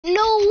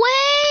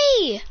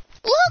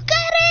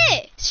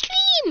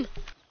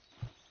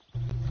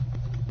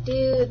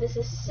Dude, this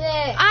is sick.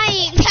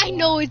 I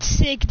know it's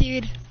sick,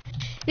 dude.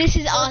 This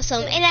is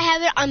awesome,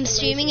 and I'm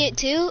streaming it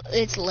too.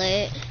 It's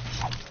lit.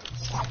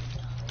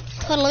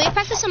 Hold on, let me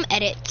practice some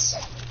edits.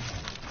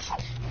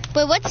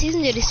 Wait, what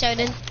season did it start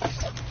in?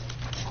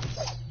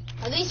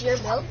 Are these your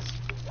builds?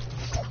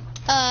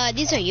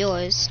 These are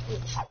yours.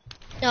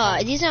 No,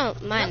 these are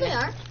mine. No, they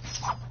aren't.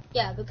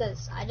 Yeah,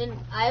 because I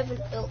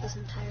haven't built this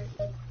entire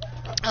thing.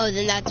 Oh,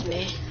 then that's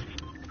me.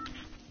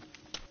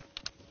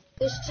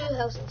 There's 2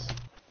 houses.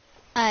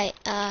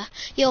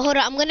 Yo, hold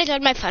on, I'm gonna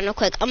join my friend real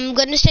quick. I'm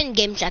gonna send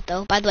game chat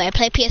though. By the way, I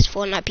play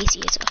PS4, not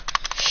PC, so.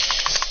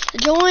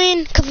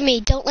 Join, cover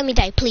me, don't let me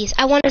die, please.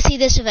 I wanna see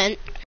this event.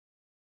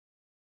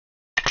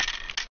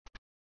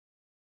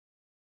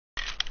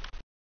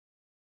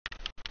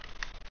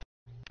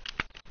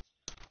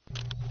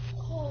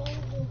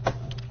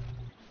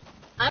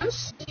 I'm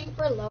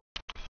super low.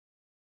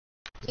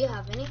 Do you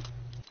have any?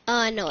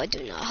 No, I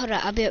do not. Hold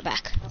on, I'll be right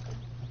back. Okay.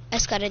 I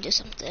just gotta do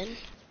something.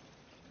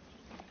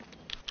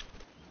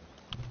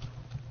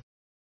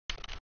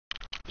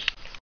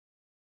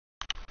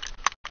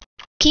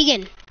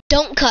 Keegan,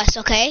 don't cuss,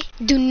 okay?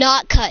 Do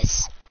not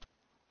cuss.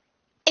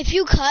 If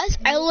you cuss,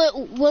 I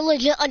will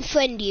legit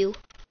unfriend you.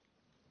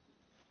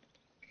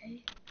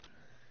 Okay.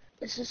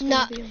 This is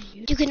Not, gonna be on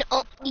YouTube. you can,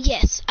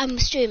 yes, I'm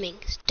streaming.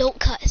 Don't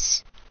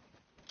cuss.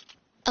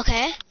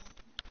 Okay?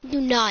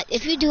 Do not.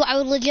 If you do, I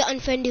will legit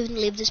unfriend you and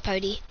leave this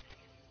party.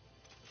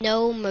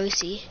 No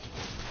mercy.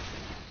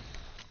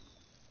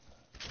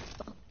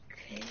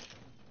 Okay.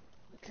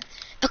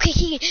 Okay,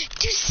 Keegan,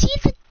 do you see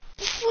the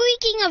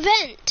freaking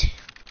event?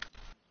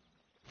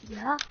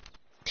 Yeah.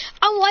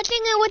 I'm watching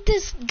it with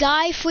this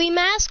guy, Free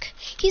Mask.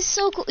 He's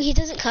so cool. He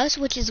doesn't cuss,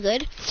 which is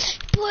good.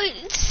 But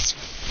it's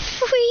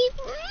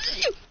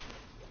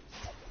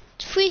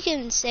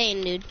freaking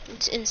insane, dude.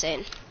 It's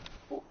insane.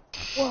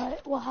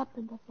 What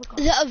happened? I forgot.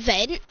 The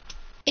event,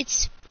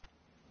 it's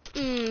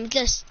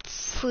just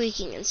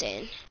freaking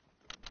insane.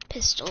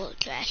 Pistol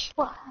trash.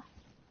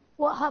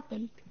 What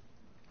happened?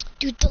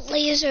 Dude, the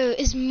laser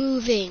is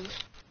moving.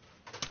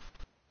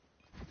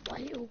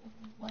 Why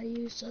are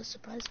you so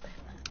surprised by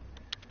that?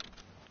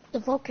 The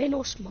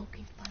volcano's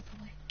smoking, by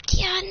the way.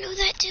 Yeah, I knew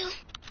that too.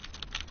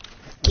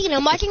 Keegan,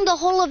 I'm watching the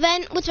whole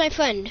event with my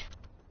friend.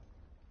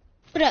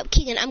 What up,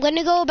 Keegan? I'm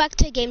gonna go back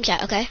to game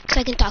chat, okay? So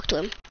I can talk to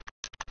him.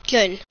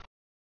 Join.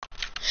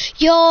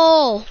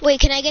 Yo! Wait,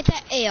 can I get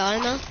that AR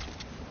now?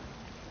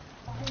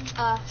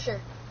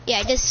 Sure.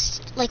 Yeah,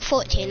 just like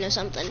 14 or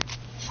something.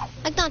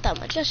 Like not that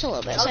much, just a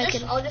little bit.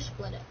 I'll just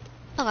split it.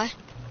 Okay.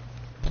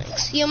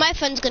 Thanks. Yo, my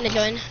friend's gonna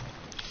join.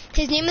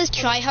 His name is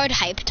Tryhard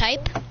Hype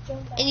Type,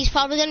 and he's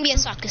probably gonna be a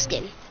soccer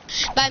skin.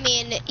 But I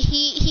mean,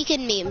 he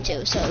can meme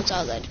too, so it's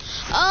all good.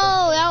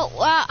 Oh,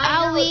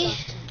 owie.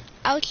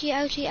 Ouchie,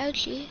 ouchie,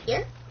 ouchie.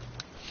 Here?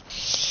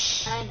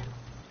 I know.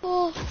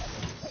 Oh.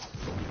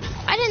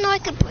 I didn't know I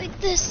could break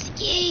this.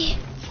 Yay.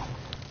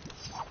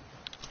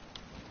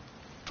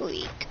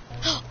 Freak.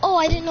 Oh,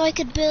 I didn't know I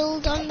could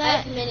build on I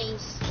that. have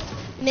minis.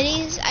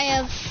 Minis, I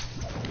have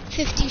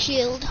 50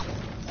 shield.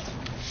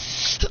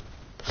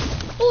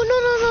 Oh,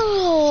 no.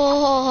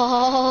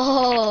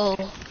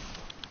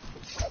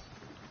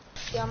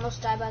 You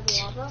almost died by the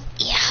lava?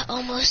 Yeah,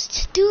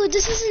 almost. Dude,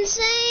 this is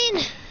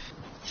insane.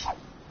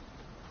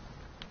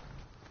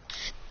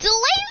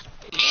 Delay.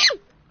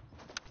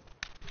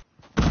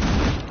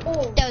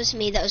 Oh. That was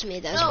me. No.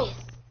 me.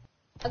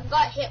 I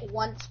got hit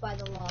once by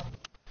the lava.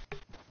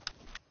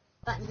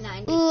 Got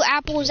 90. Ooh,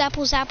 apples.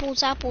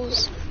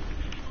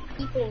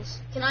 Equals.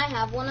 Can I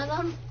have one of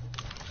them?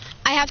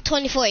 I have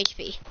 24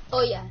 HP.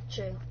 Oh yeah,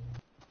 true.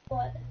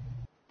 What?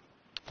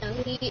 No,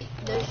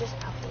 there's just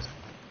apples.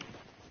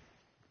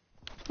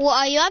 Well,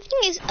 are you having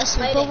a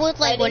sleepover with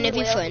like one of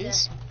your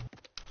friends?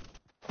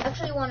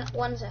 Actually, one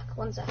sec.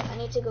 I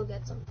need to go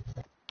get some.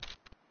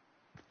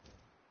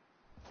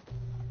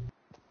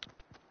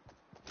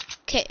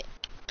 Okay,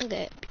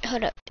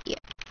 hold up. Yeah.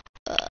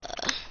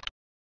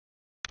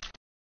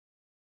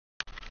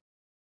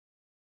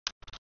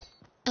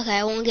 Okay,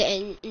 I won't get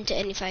into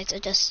any fights. I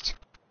just.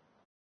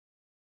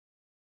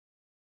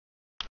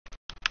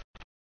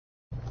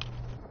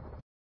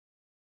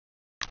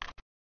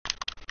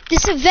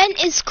 This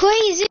event is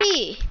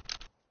crazy!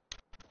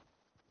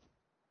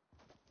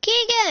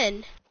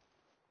 Keegan!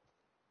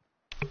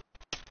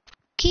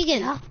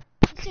 Yeah.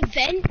 This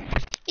event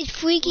is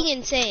freaking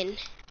insane.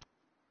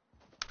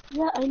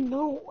 Yeah, I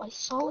know. I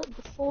saw it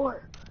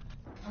before.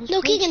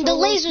 No, Keegan, the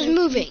laser's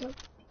moving.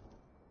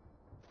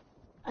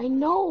 I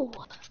know.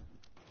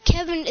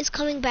 Kevin is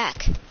coming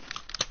back.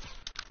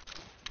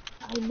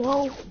 I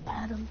know,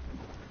 Adam.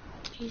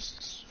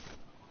 Jesus.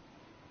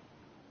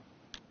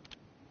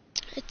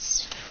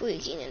 It's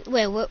freaking.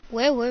 Wait,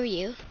 where were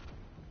you?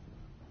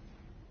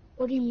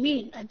 What do you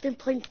mean? I've been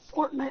playing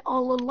Fortnite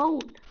all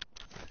alone.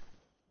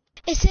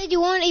 It said you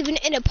weren't even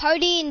in a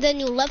party, and then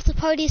you left the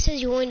party. It says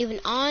you weren't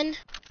even on.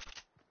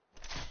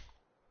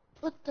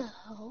 What the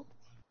hell?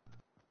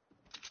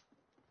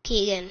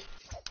 Keegan.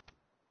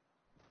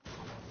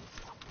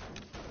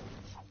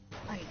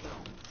 I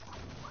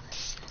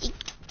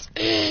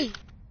know.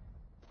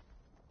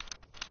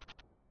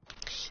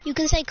 You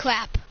can say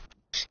crap.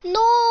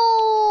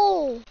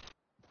 No!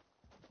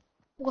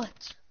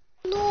 What?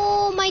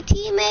 No, my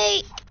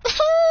teammate.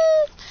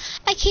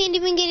 I can't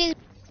even get his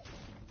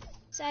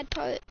sad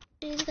part.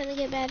 He's gonna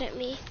get mad at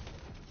me.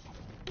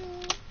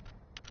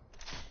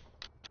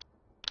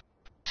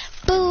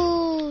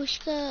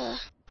 Booshka.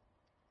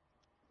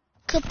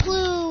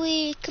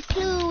 Kaplooey,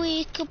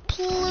 kaplooey, Adam,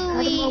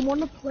 I kaplooey.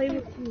 want to play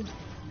with you.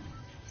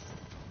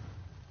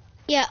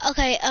 Yeah,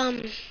 okay,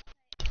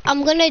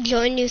 I'm gonna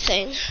join you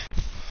thing.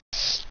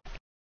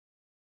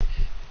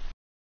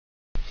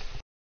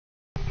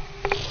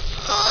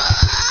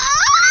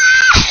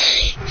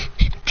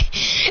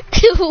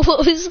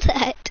 What was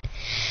that?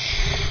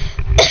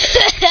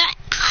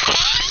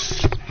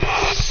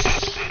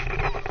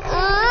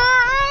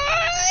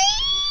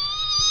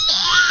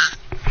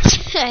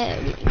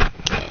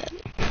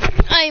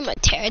 I'm a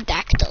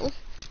pterodactyl.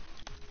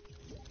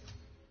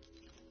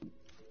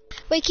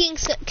 Wait,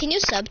 can you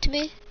sub to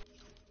me?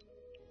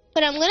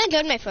 But I'm gonna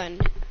join my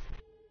friend.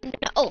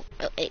 No,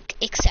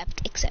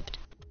 accept.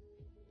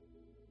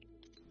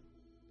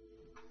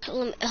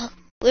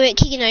 Wait,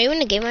 Keegan, are you in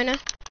the game right now?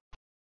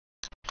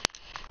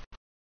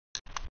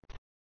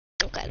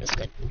 Okay, that's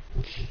good.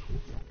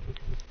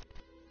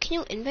 Can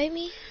you invite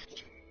me?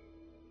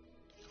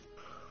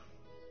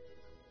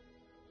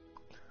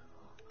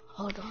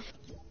 Hold on.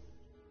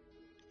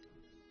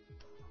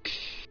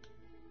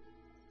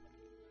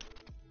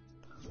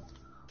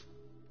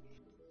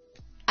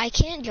 I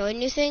can't join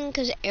anything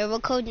because error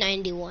code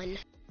 91.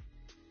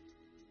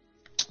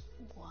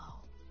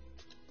 Wow.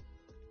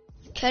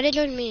 Try to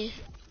join me.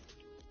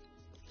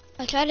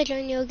 I'll try to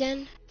join you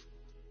again.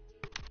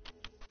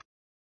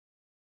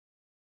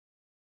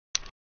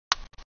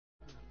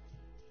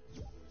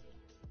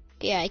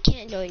 Yeah, I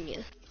can't join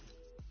you.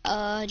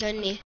 Join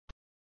me.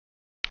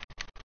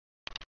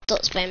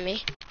 Don't spam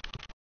me.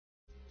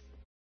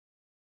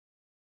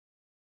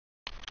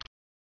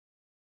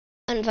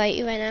 I'll invite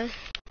you right now.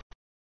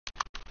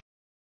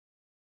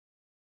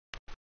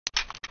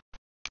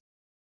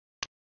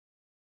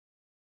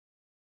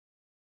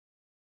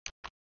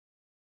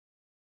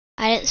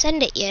 I didn't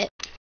send it yet.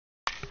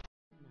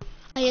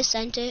 I just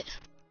sent it.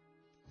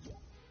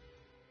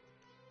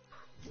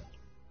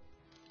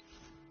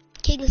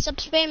 Keegan, stop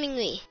spamming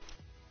me.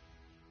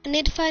 I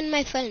need to find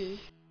my friend.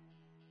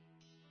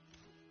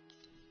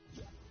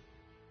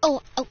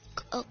 Oh,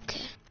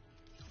 okay.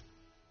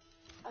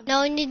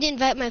 Now I need to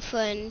invite my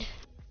friend.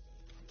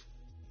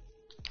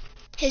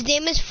 His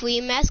name is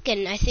Freemask,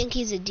 and I think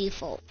he's a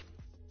default.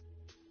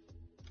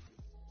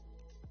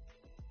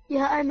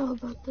 Yeah, I know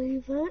about the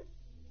event.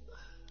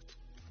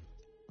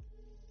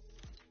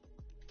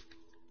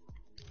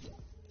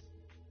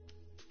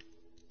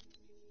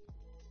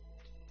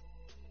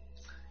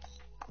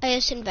 I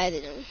just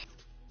invited him.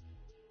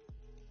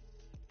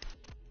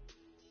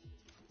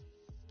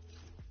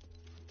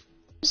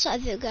 This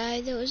other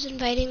guy that was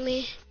inviting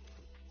me,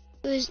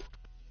 it was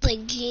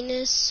like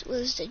Genus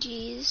was the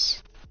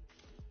G's.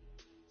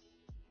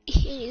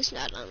 He's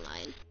not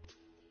online.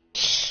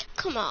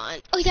 Come on.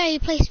 Oh yeah, he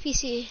plays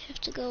PC.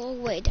 Have to go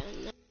way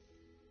down there.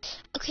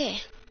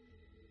 Okay.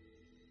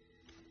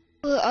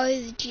 Where are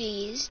the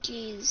G's?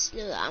 G's.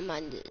 No, I'm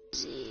on the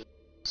Z's.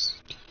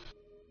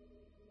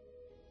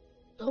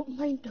 Don't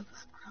mind the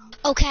background.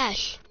 Oh,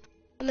 Cash.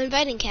 I'm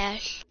inviting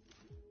Cash.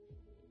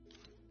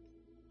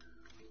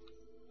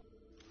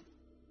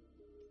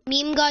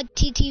 Meme God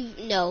TT.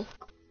 No.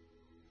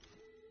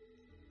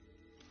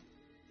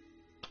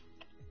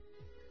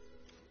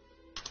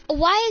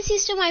 Why is he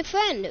still my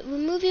friend?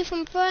 Remove you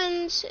from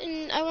friends,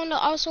 and I want to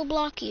also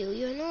block you.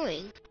 You're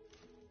annoying.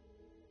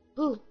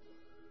 Who?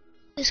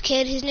 This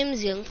kid, his name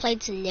is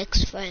Youngplate's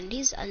Nick's friend.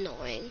 He's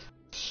annoying.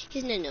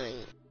 He's an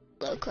annoying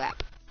little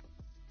crap.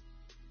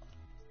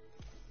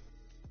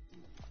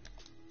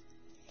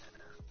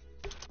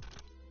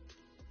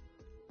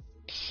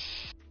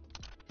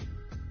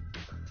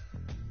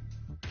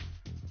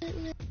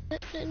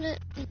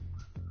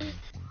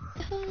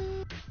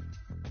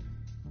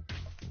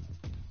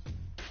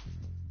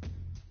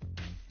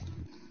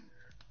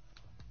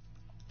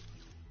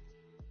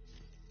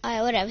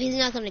 Alright, whatever. He's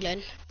not gonna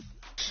join.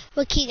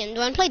 But Keegan, do you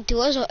want to play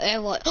duos or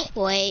what?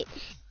 Wait.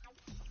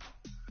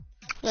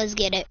 Let's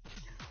get it.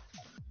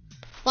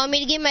 Want me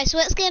to get my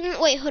sweat skin?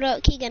 Wait, hold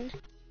up, Keegan.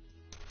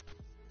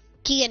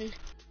 Keegan,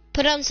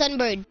 put on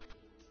Sunbird.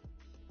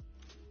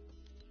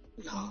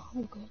 No,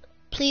 I'm good.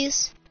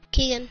 Please,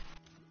 Keegan.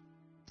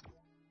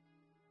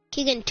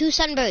 Keegan, 2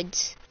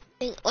 Sunbirds.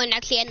 Oh,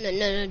 actually,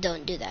 no,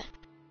 don't do that.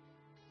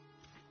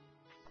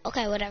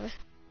 Okay, whatever.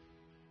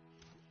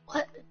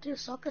 What? Do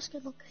soccer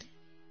skin okay?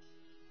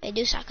 I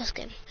do soccer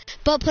skin.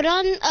 But put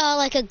on,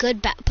 like a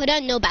good back, put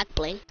on no back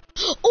bling.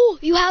 Oh,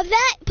 you have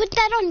that? Put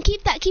that on,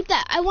 keep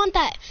that. I want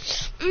that.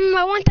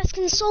 I want that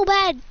skin so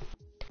bad.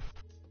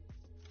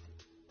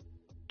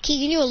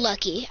 Keegan, you're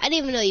lucky. I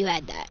didn't even know you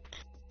had that.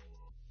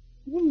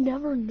 You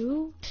never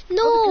knew?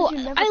 No, Oh,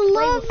 you never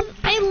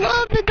I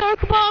love the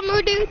Dark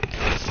Bomber, dude.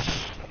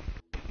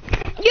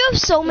 You have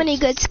so many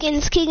good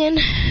skins, Keegan.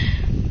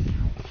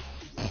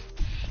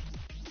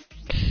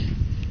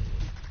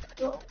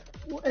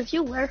 if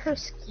you wear her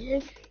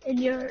skin and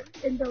you're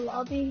in the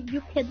lobby,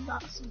 you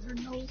cannot see her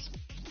nose.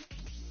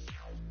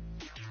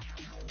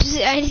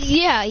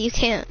 Yeah, you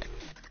can't.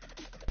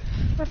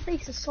 Her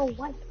face is so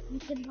white, you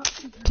cannot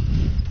see her.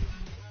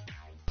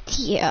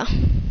 Yeah.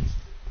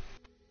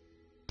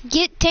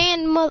 Get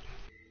tan,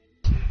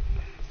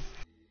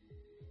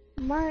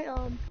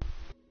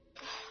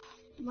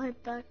 My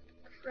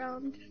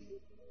background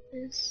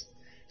is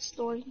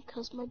snoring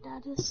because my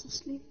dad is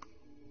asleep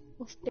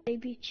with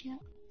baby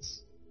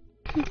chance.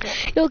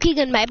 Yo,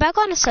 Keegan, my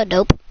background is so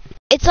dope.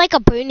 It's like a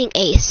burning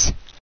ace.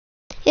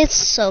 It's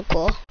so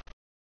cool.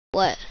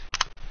 What?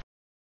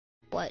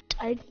 What?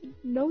 I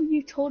know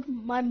you told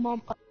my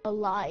mom a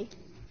lie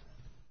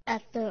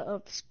at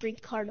the spring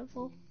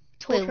carnival.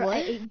 Told Wait, her what? I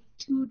ate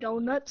 2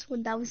 donuts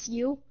when that was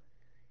you.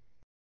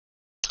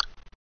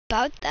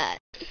 About that.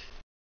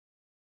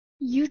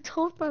 You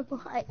told my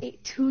mom I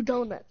ate 2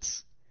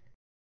 donuts.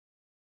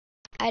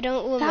 I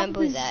don't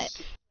remember that.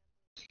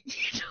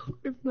 You don't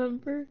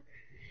remember?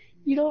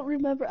 You don't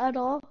remember at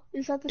all?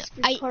 Is that the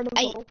spring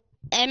carnival?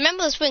 I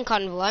remember the spring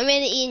carnival. I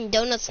remember eating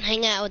donuts and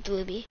hanging out with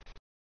Ruby.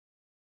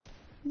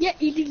 Yeah,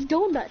 eating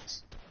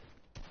donuts.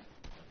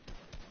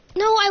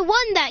 No, I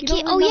won that. You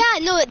don't Oh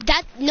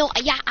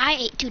remember? yeah, I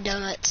ate 2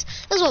 donuts.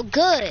 Those were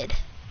good.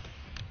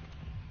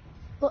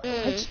 But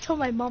I just told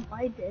my mom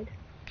I did.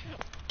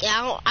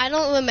 Yeah, I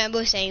don't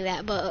remember saying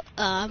that, but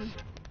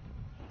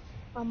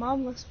My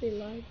mom must be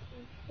lying.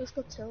 Let's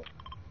go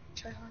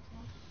try hard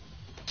mom.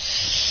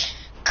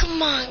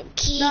 Come on, No, I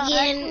Keegan.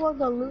 actually want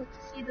to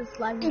see this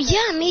live event.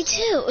 Yeah, me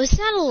too. It's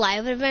not a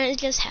live event,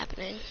 it's just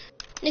happening.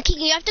 No,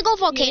 Keegan, you have to go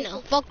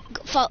volcano.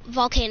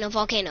 Volcano.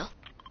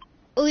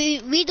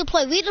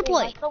 Redeploy.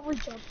 Why can't we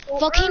jump so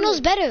Volcano's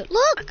early? better.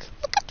 Look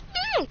at the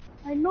thing.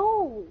 I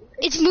know.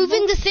 It's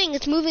moving the thing.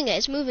 It's moving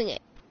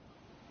it.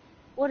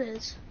 What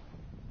is?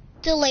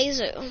 The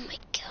laser. Oh my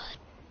god.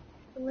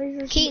 The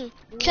laser's King,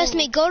 trust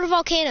me, go to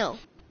volcano.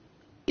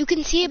 You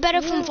can see it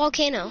better from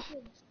volcano.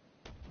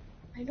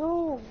 I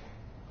know.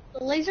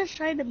 The laser's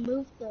trying to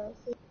move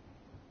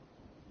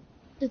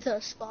the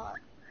spot.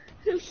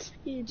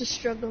 He just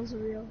struggles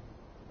real.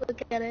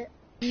 Look at it.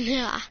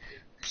 Yeah.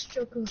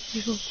 Struggles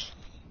real.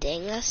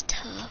 Dang, that's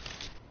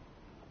tough.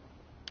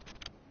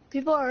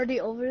 People are already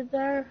over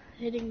there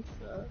hitting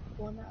the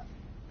one up.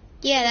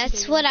 Yeah,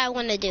 that's what I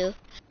want to do.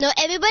 No,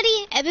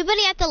 everybody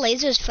at the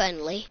laser is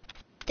friendly.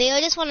 They all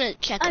just want to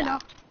check it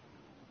out.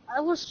 I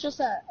was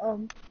just at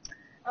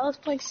I was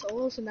playing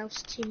solos and I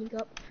was teaming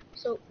up.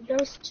 So there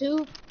was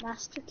 2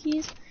 master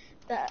keys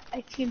that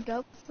I teamed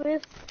up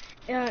with,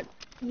 and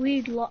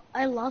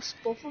I lost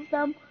both of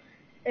them.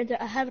 And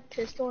I had a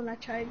pistol and I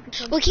tried to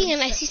become. Well, Keegan,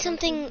 I see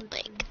something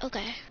like,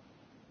 okay.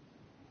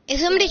 If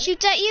somebody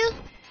shoots at you,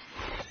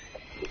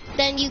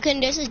 then you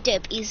can just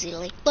dip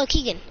easily. Look,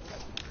 Keegan.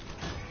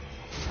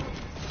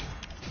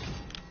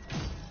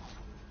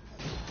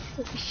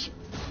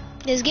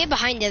 Just get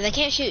behind there. They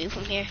can't shoot you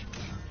from here.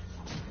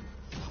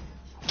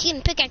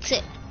 Keegan, pickaxe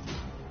it.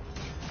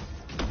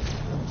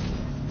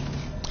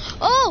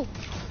 Oh!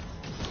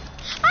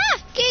 Ah!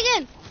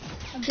 Keegan!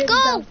 Go!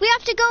 Down. We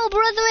have to go,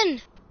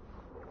 brethren!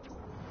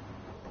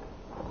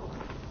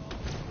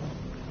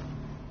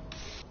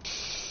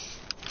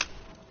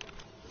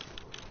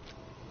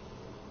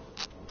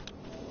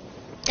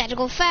 Gotta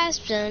go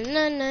faster.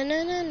 Na na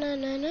na na na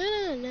na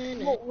na na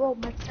na. Whoa,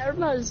 my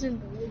camera is in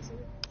the laser.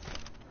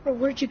 Bro,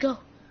 where'd you go?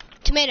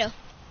 Tomato.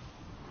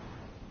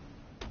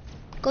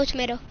 Go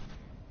tomato.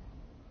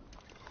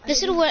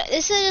 This is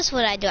just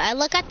what I do. I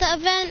look at the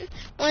event.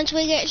 Once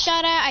we get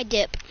shot at, I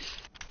dip.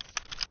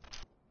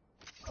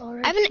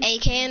 Alright. I have an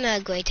AK and a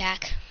gray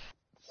tack.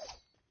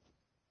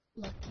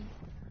 Lucky.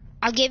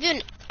 I'll give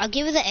you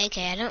the AK.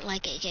 I don't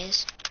like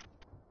AKs.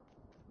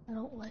 I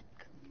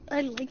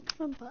like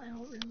them, but I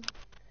don't really.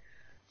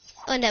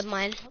 Oh, never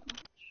mind.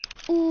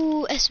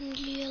 Ooh,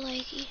 SMG, I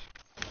like it.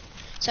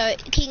 Sorry,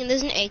 Keegan,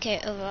 there's an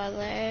AK over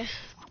there.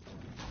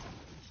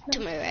 To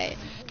my right.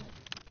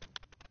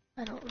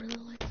 I don't really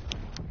like them.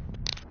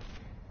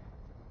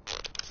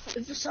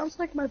 If it sounds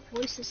like my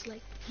voice is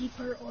like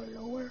deeper or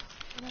lower,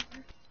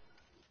 whatever.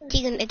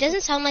 Keegan, it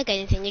doesn't sound like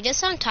anything. You just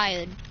sound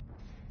tired.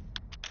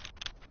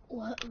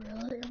 What,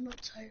 really? I'm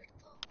not tired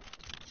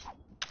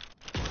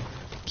though.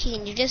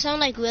 Keegan, you just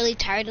sound like really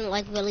tired and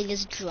like really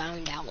just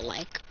drowned out.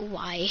 Like,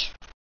 why?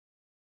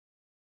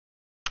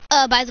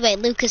 By the way,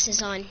 Lucas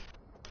is on.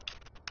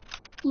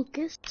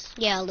 Lucas?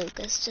 Yeah,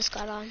 Lucas just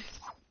got on.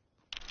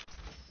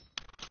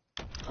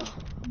 Oh,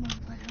 I'm gonna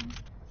play him.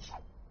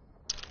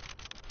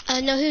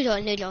 No, he'll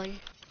join.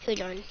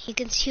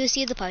 He'll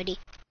see the party.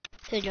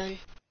 He'll join.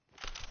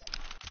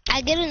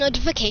 I get a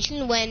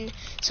notification when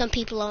some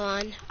people are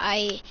on.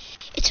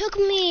 It took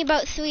me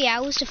about 3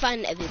 hours to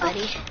find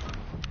everybody.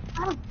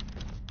 Oh.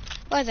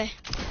 Where are they?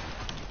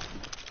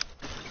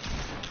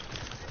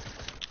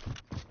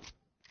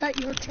 That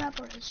your trap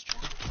or his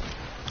trap?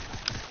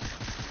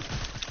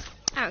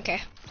 I don't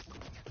care.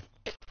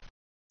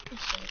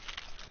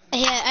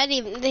 Yeah,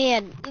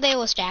 they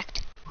were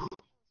stacked.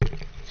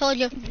 Told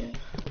you.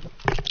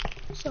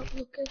 What's up,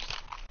 Lucas?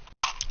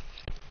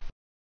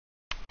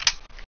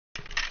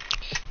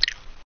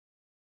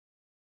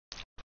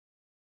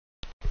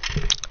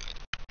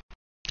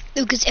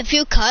 Lucas, if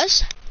you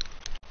cuss,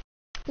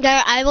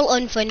 then I will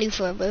unfriend you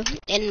forever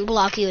and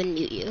block you and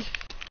mute you.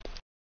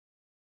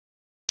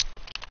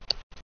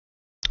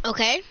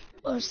 Okay?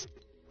 Or it's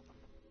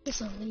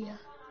Aaliyah.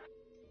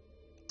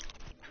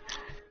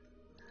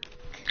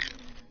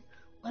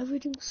 Why are we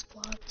doing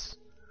squads?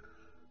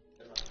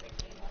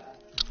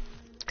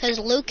 Because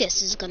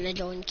Lucas is gonna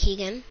join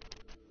Keegan.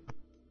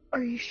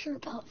 Are you sure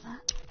about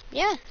that?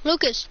 Yeah,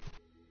 Lucas.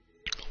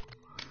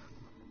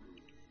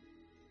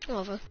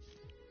 Over.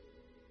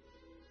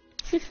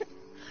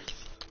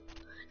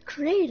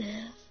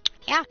 Creative.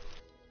 Yeah.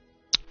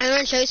 I'm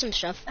gonna show you some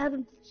stuff.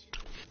 Adam,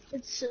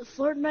 it's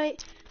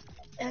Fortnite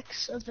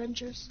X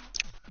Avengers.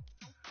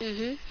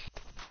 Mm-hmm.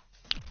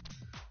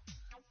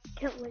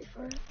 Can't wait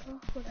for it. Oh,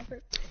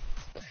 whatever.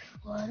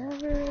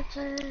 Whatever it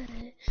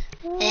takes.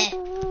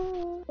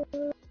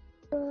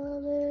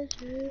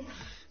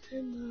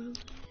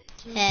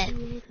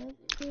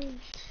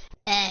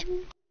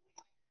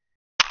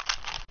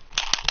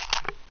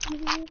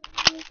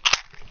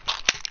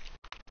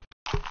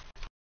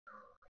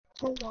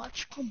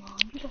 Overwatch, come on,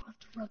 you don't have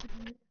to rub it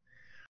in.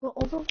 Well,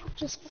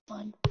 Overwatch is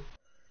fun.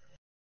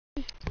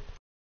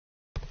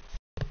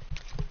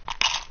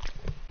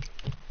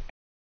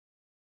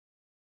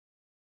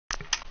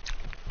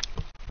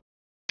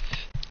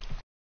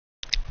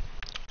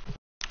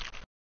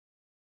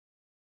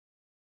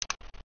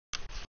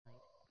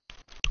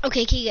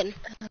 Okay, Keegan.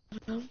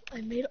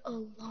 I made a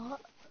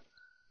lot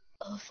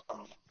of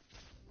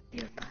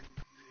your time.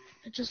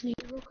 I just need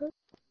it real quick.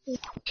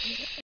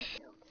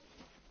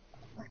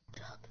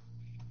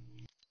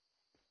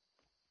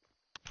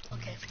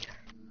 Okay, for sure.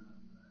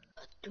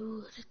 I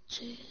do it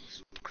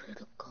is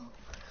critical.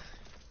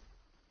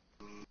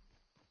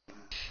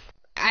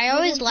 I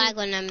always lag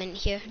when I'm in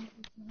here.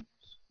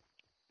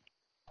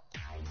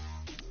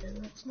 Then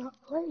let's not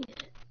play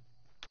it.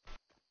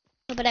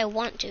 But I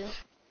want to.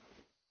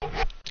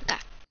 Okay.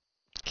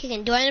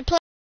 Keegan, do I want to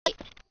play?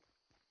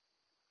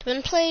 Do I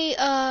want to play,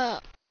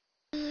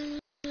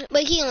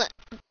 wait, Keegan,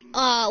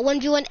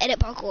 1v1 edit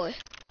parkour.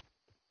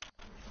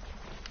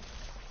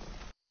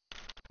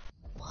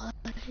 What?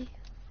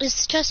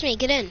 Just trust me,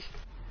 get in.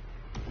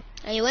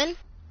 Are you in?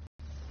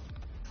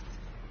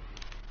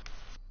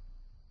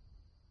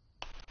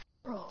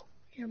 Bro,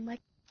 your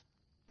mic.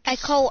 I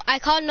call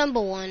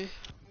number one.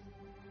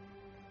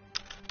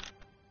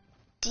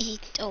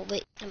 Oh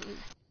wait,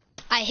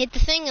 I hit the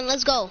thing and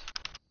let's go.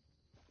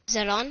 Is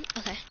that on?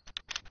 Okay.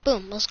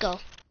 Boom, let's go.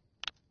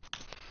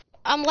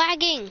 I'm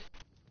lagging.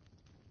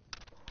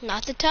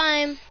 Not the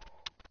time.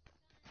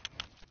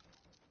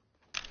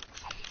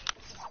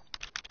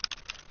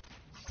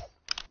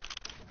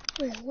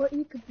 Wait, what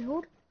you could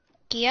build?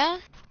 Yeah?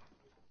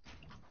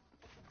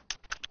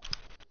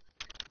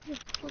 Yeah,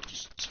 I'll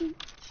just cheat.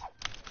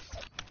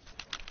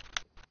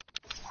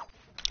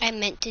 I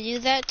meant to do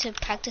that to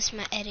practice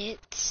my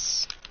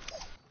edits.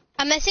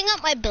 I'm messing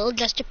up my build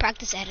just to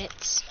practice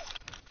edits.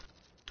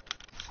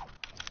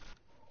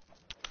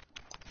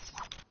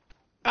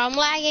 I'm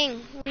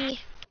lagging.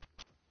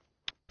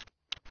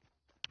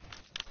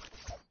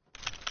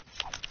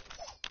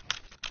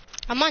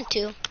 I'm on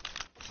 2.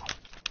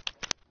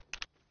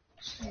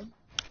 Same.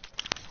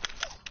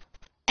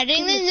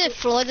 Editing the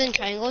floors and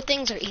triangle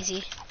things are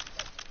easy.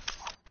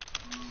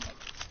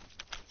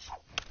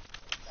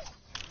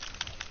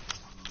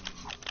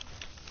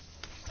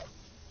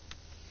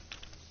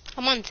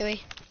 I'm on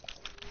 3.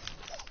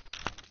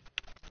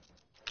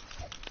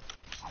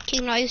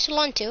 Keegan, are you still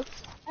on 2?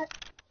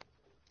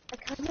 I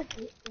kind of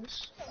hate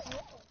this.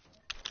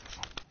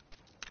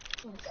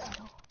 Like, I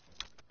don't.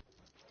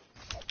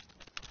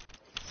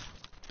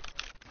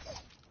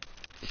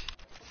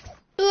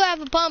 Ooh, I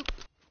have a pump.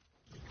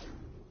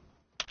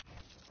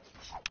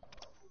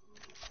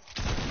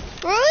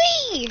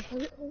 Roy!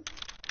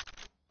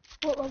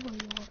 What level are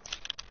you on?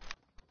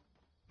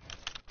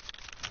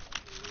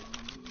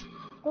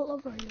 What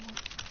level are you on?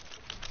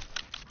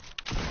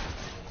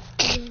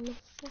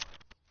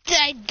 You're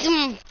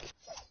level 4.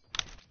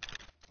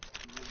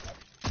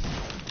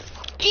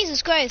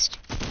 Jesus Christ.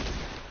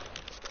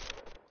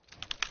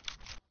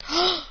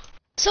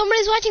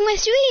 Somebody's watching my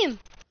stream.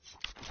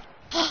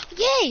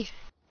 Yay.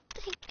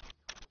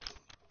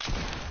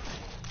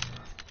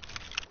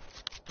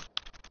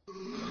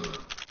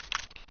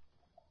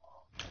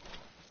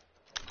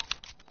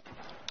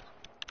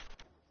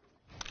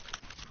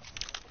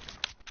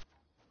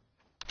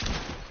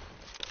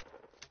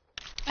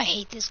 I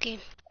hate this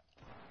game.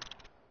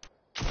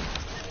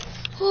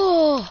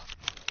 Oh.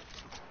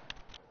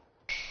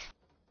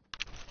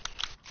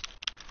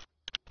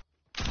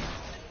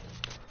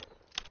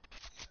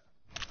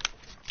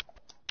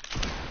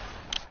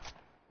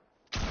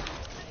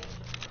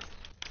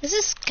 This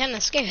is kind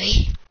of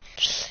scary.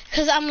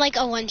 Because I'm like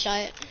a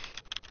one-shot.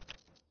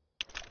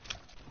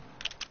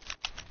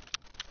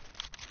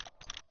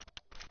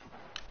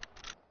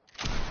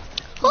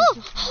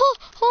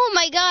 Oh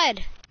my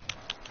god.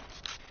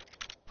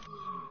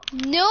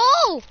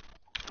 No!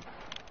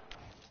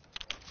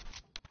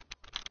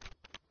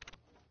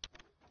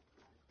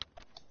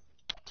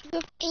 You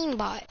have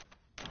aimbot.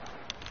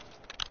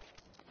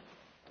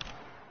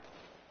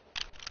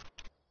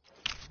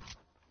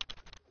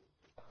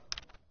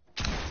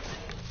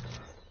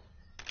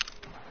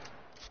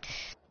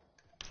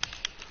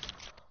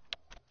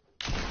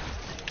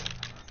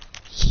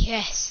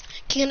 Yes.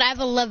 Can I have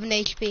 11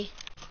 HP?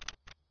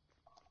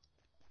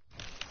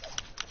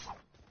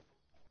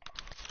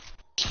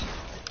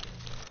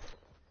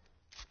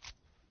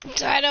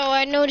 So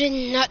I know to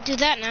not do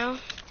that now.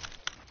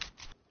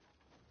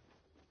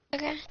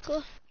 Okay,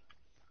 cool.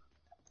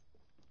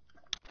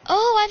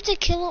 Oh, I have to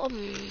kill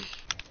him.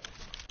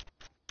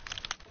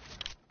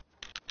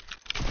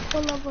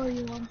 What level are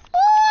you on?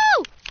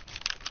 Woo!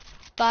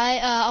 By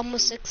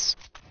almost 6.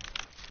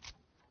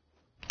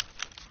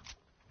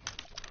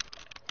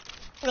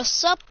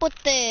 What's up with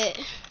it?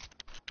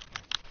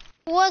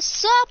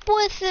 What's up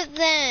with it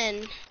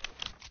then?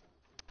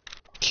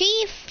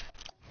 Chief?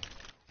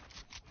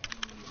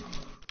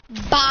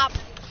 Bop.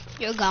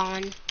 You're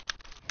gone.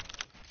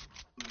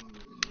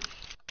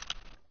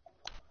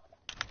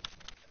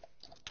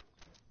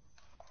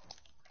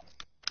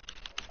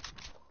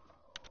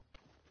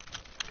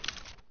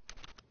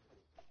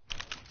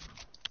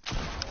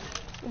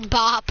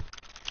 Bop.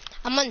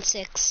 I'm on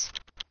 6.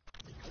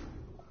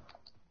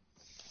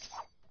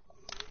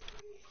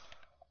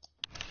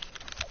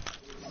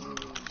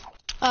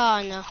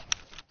 Oh no.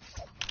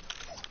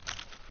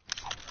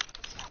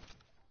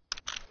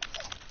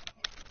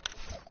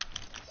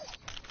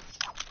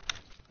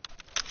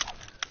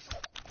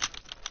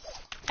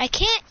 I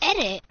can't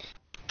edit.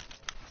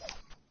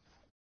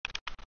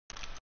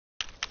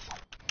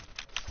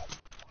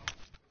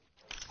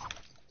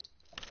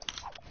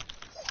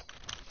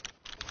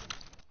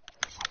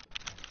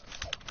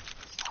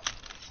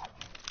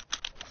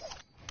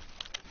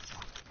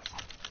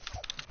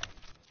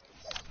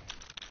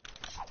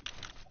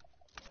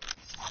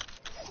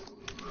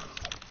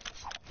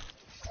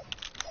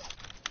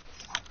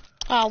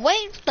 Oh,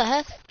 wait, what the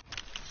heck?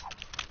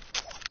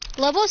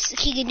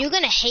 Keegan, you're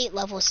gonna hate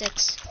level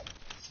 6.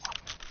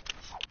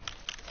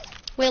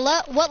 Wait,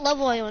 what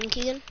level are you on,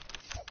 Keegan?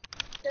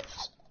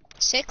 6.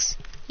 6?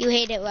 You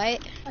hate it,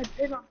 right? I've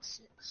been on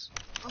 6.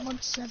 I'm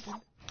on 7.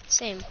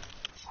 Same.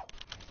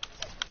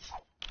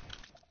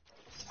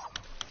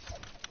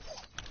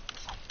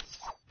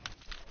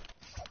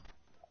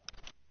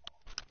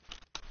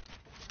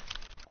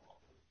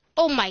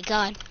 Oh my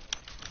god.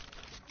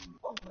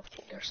 Oh, my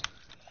fingers.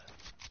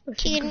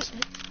 Keegan,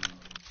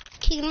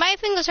 my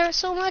fingers hurt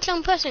so much.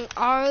 I'm pressing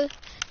R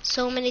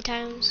so many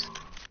times.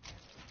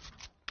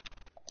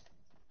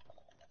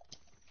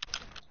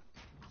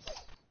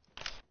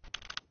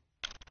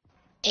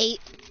 Eight.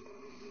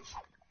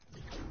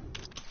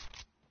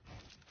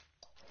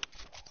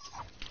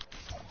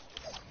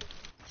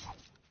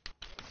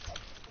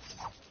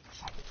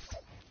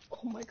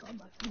 Oh my god,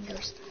 my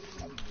fingers.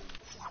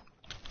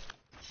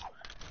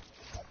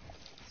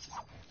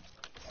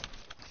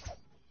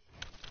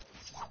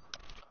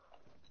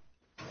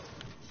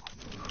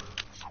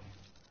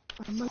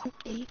 I'm on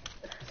 8.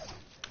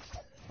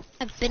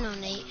 I've been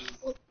on 8.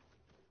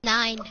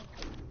 9. You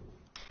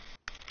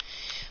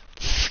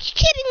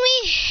kidding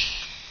me?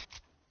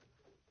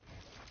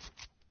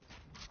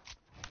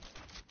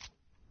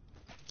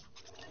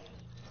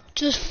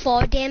 Just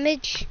 4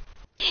 damage?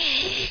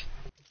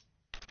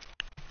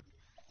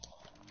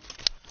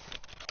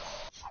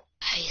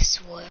 I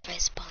swore if I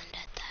spawned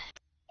at that.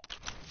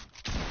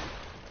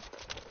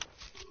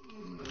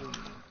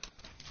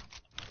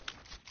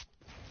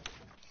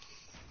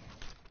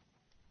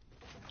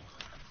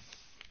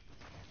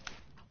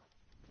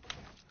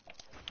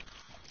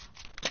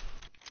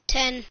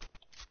 Ten.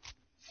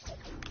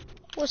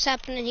 What's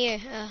happening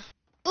here?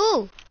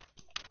 Ooh.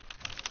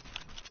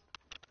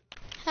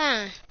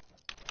 Huh.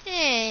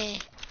 Hey.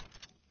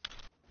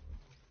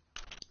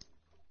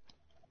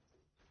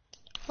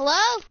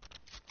 Hello?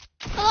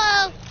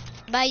 Hello?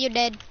 Bye, you're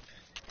dead.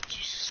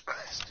 Jesus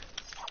Christ.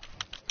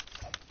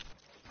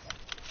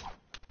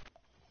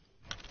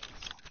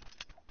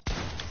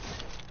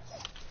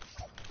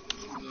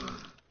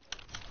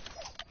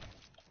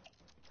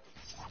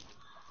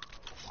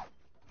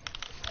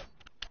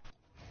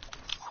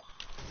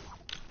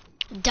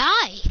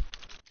 Die.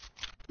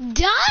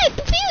 Die,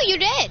 Pupil, you're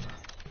dead.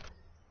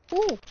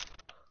 Ooh.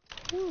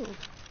 Ooh.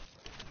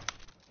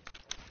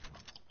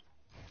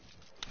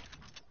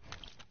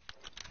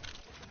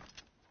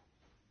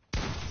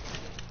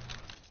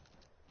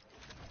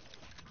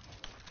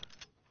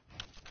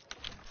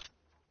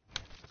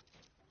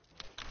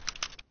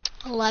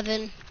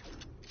 $11.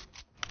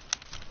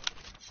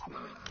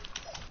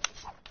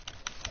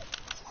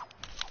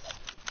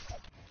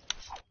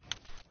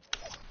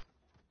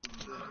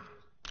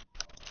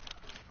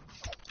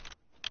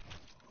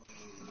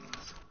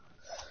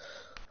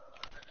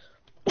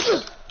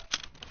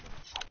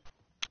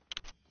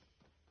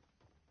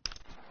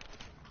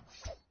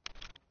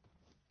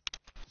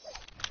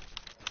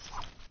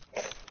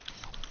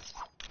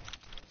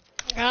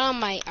 Oh,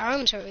 my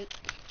arms hurt.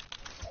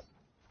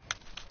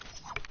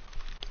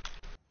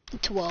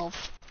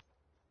 12.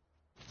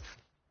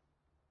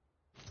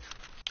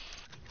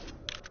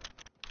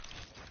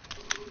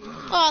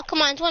 Oh,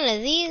 come on, it's one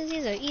of these.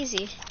 These are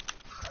easy.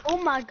 Oh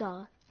my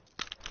god.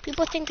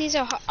 People think these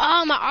are hard.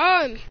 Oh, my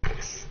arm.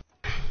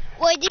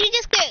 Wait, did you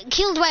just get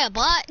killed by a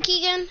bot,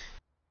 Keegan?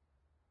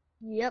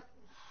 Yep.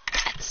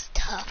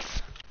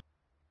 tough.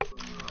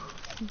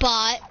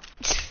 But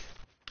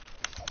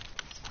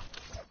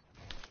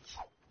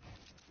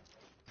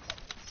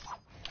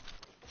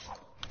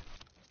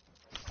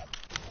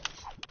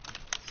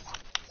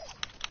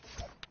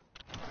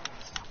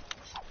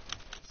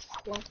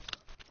Well,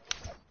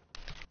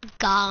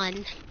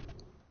 gone.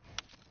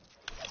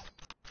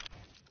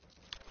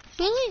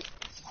 Really?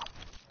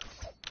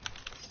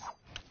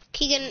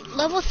 Keegan,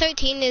 level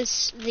 13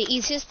 is the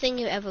easiest thing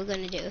you're ever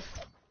gonna do.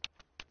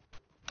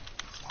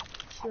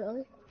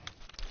 really?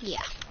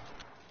 Yeah.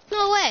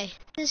 No way.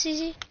 This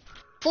is easy.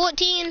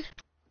 14.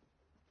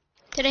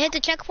 Did I hit the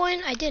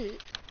checkpoint? I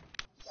didn't.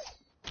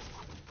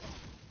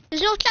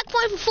 There's no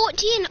checkpoint for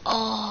 14.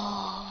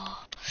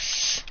 Oh,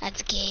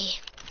 that's gay.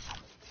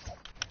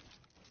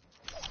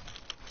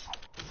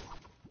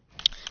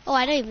 Oh,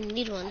 I don't even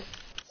need one.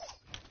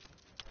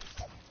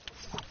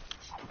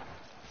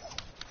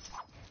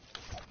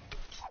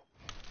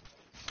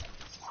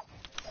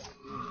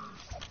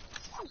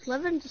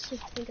 11 just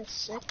like, I think a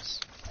 6.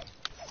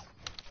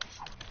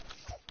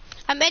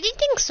 I'm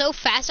editing so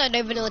fast I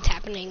don't even know what's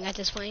happening at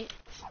this point.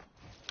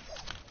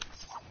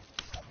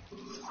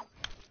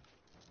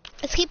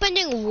 Let's keep on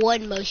doing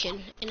one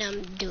motion, and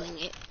I'm doing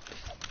it.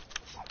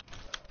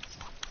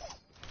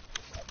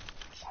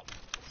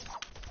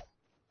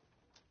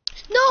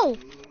 No!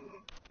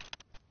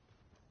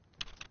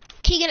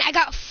 Keegan, I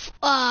got,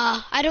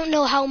 I don't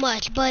know how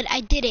much, but I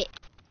did it.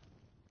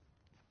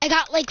 I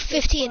got like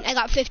 15. I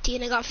got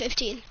 15.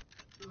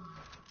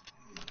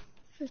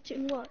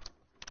 15 what?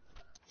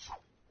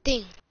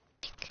 Ding.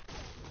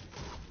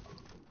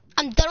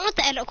 I'm done with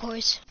the edit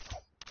course.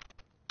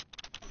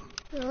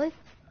 Really?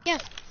 Yeah.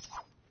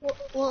 What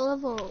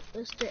level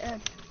is the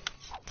end?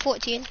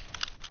 14.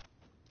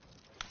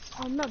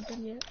 I'm not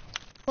done yet.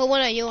 What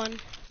one are you on?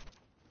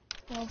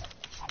 12.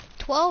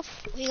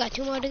 12? We got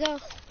 2 more to go.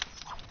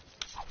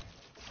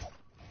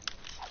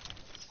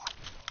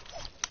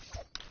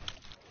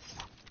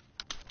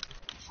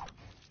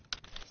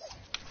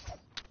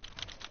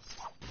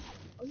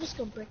 I'm just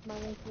gonna break my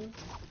leg here.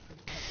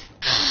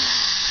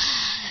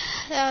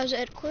 That was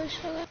edit course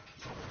for that.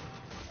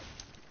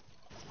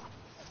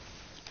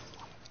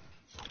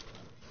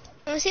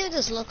 Let's see what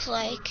this looks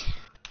like.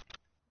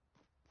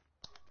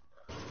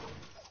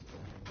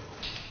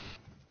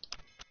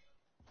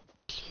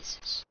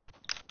 Jesus.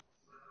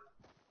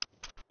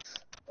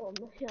 Oh,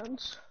 my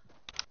hands.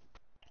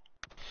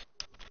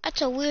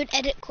 That's a weird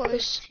edit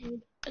course.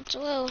 13. It's a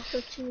little.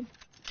 13.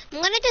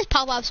 I'm gonna just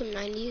pop off some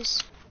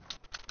 90s.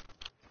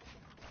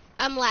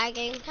 I'm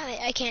lagging.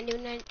 I can't do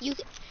 90s.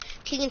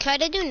 You can try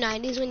to do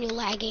 90s when you're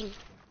lagging.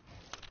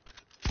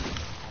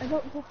 I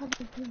don't know how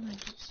to do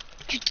 90s.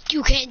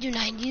 You can't do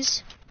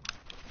 90s.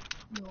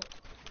 No.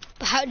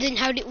 But how do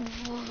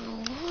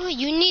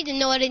you need to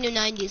know how to do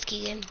 90s,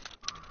 Keegan?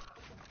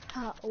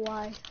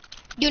 Why?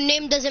 Your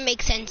name doesn't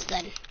make sense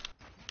then.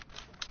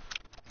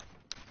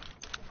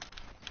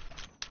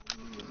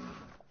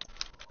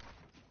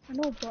 I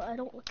know, but I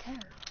don't care.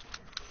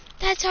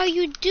 That's how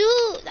you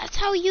do. That's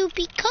how you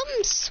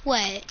become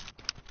Sweat.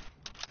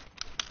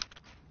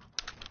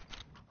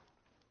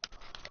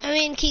 I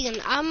mean,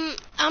 Keegan, I'm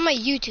a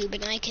YouTuber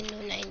and I can do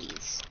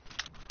 90s.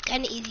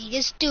 Kinda easy.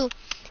 Just do,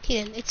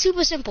 Keegan. It's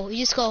super simple. You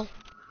just go.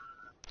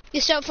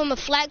 You start from a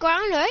flat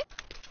ground, right?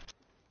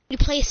 You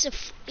place a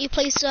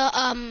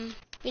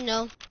you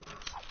know,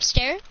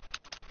 stair.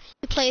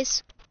 You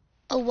place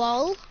a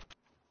wall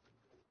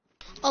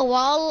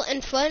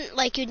in front,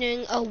 like you're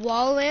doing a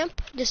wall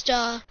ramp. Just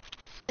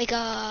like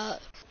a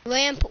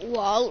ramp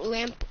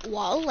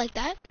wall, like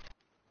that.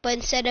 But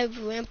instead of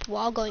ramp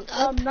wall going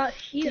up, I'm not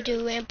here. you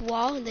do ramp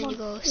wall, and then you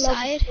go Level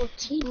side.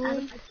 14,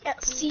 Boom. I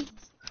can't see.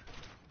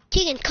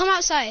 Keegan, come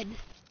outside.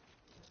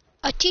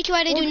 I'll teach you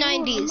how to do No,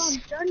 90s. I'm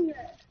not done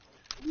yet.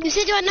 You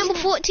said you're at number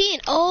 14.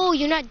 Oh,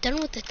 you're not done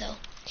with it though.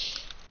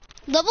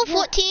 Level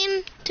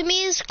 14 to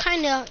me is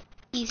kind of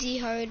easy,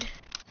 hard.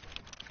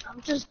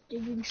 I'm just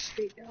digging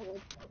straight down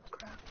with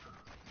crap.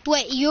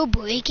 Wait, you're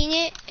breaking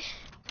it?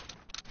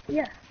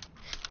 Yeah.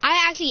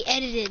 I actually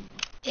edited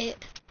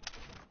it.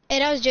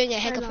 And I was doing it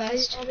hecka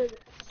fast.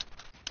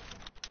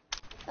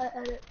 I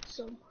edit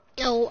some.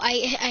 Oh, I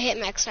hit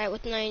max height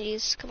with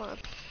 90s. Come on.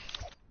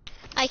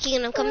 I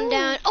can, I'm coming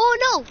down.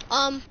 Oh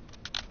no!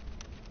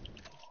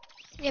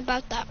 Yeah,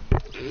 about that.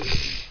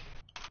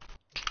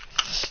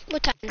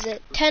 What time is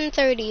it?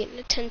 10:30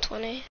 to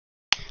 10:20.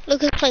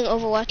 Lucas playing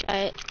Overwatch.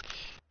 Alright.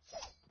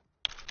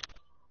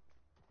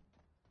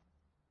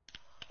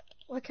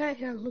 Why can't I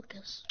hear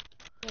Lucas?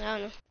 I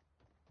don't know.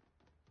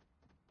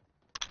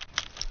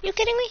 You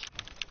kidding me?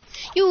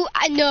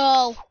 I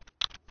know.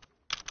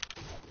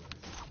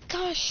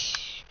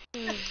 Gosh.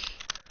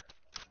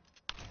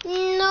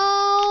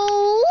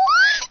 No.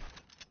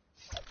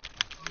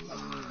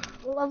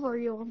 What level are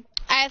you on?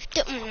 I have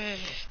to.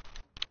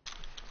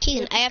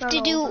 Keegan, I have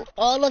to do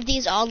all of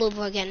these all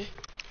over again.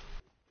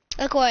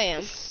 Look where I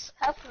am.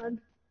 Have fun.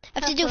 I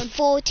have to do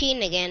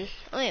 14 again.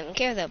 I don't even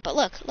care though. But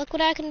look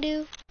what I can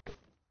do.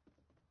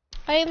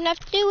 I don't even have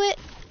to do it.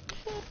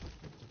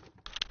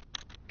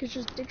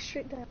 Just dig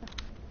straight down.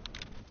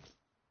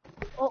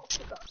 Oh,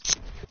 forgot.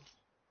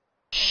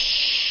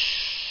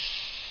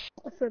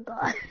 I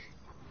forgot.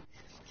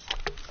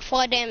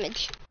 4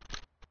 damage.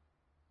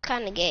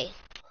 Kinda gay.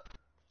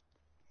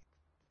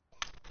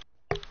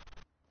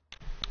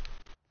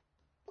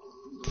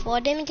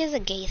 Four damage is a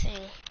gay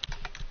thing.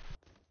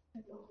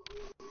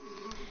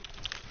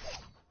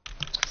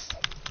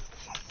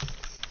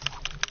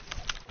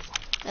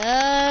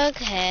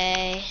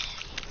 Okay.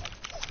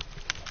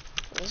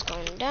 It's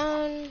going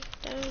down.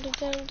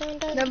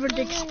 Never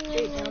dig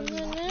straight down.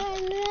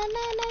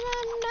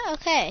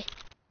 Okay.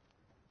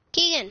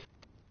 Keegan.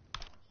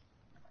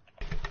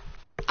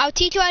 I'll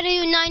teach you how to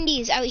do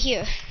 90s out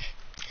here.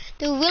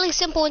 They're really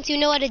simple once you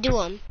know how to do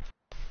them.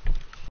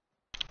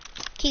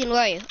 Keegan,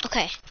 where are you?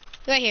 Okay.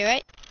 You're right here,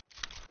 right?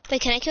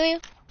 Wait, can I kill you?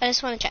 I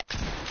just want to check.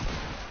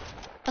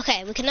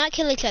 Okay, we cannot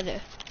kill each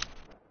other.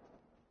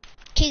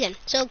 Keegan,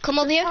 so come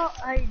over here. How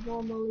I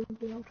normally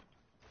build.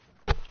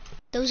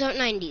 Those aren't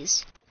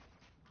 90s.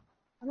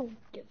 I don't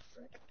give a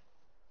frick.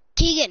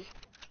 Keegan.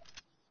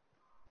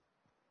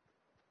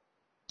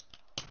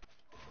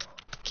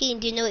 Keegan,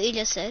 do you know what you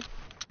just said?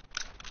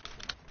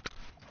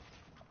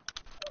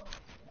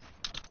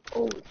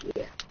 Oh,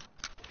 yeah.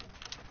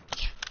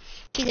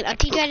 Keegan, I'll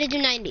teach you how to do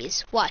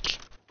 90s. Watch.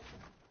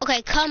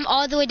 Okay, come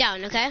all the way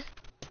down, okay?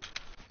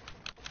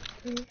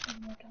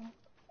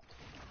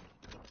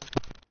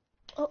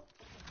 Oh.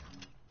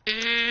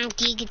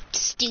 Keegan,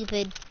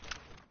 stupid.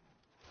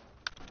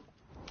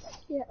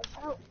 Yeah,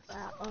 about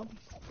that.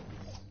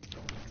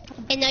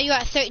 And now you're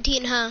at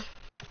 13, huh?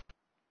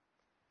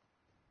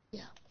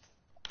 Yeah.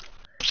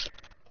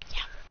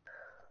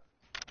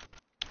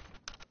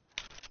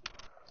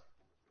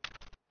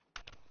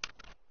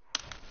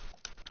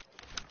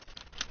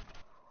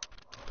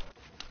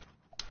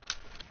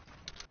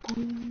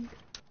 Mm.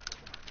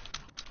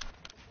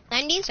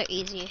 90s are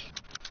easy.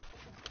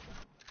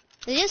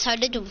 They're just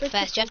hard to do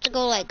fast. You have to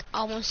go like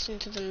almost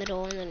into the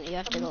middle and then you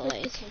have to go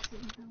like...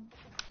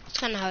 It's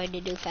kind of hard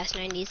to do fast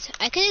 90s.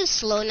 I can do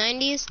slow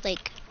 90s,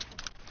 like...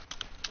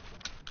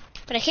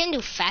 But I can't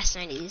do fast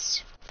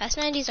 90s. Fast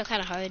 90s are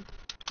kind of hard.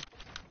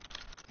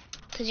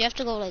 Because you have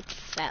to go like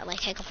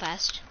hecka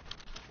fast.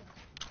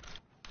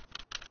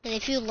 And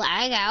if you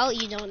lag out,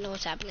 you don't know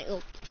what's happening.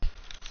 Oh.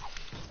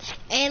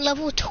 And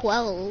level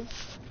 12.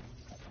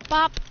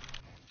 Bop.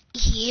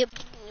 Yep.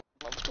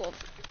 Level 12.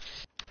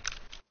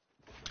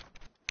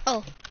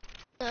 Oh.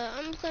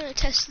 I'm gonna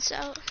test this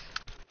out.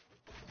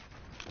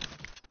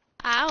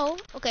 Ow.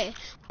 Okay.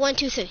 1,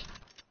 2, 3.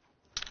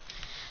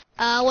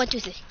 1, 2,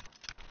 3.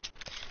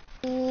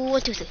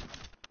 1, 2, 3.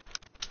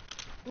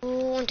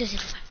 1, 2, 3,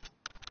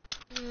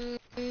 4,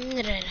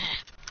 5.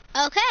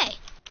 Okay.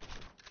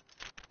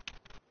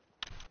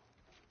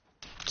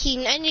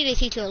 Keaton, I need to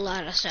teach you a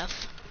lot of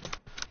stuff.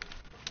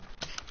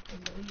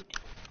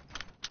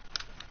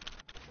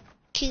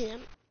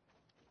 Keaton,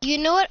 you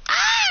know what? Ah,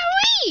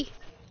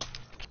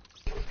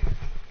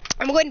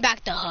 I'm going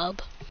back to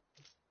hub.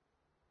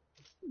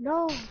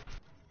 No.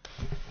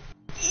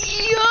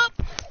 Yup.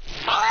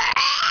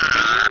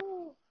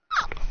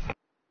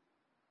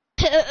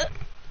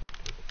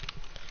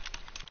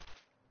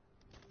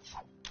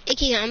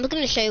 Okay, I'm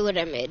gonna show you what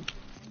I made.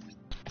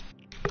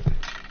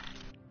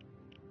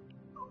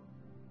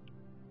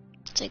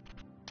 It's like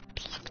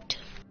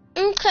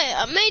okay,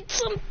 I made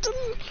something.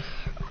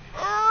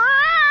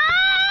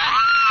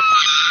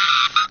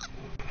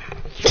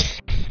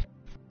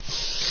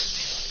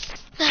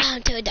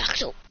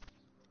 Pterodactyl.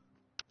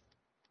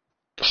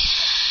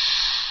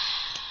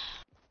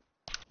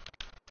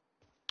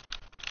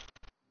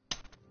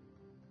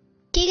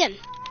 Keegan,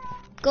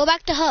 go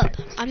back to hub.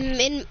 I'm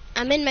in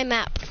my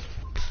map.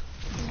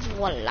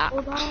 Voila.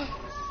 Hold on.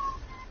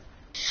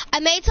 I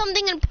made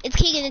something and it's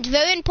Keegan, it's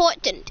very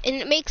important and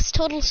it makes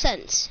total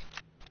sense.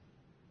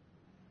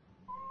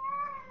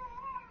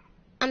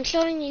 I'm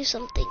showing you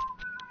something.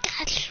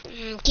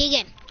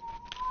 Keegan.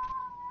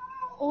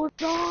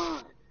 Hold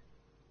on.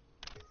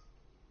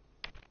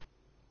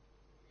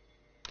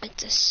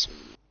 It's a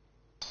small.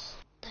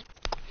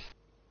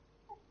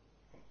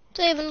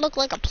 Doesn't even look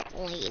like a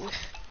plane.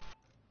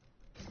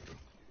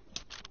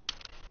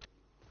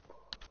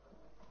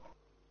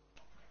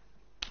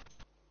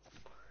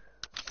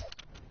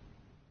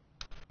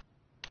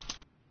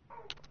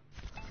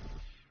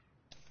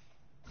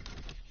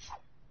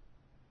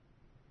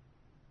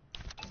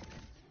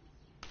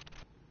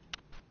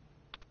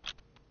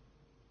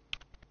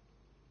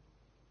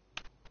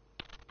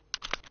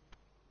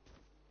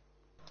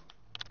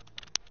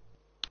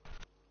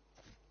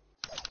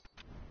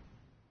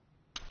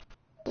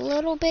 A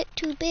little bit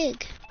too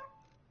big.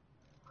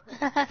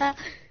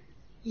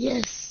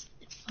 Yes,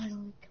 it's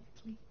finally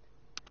complete.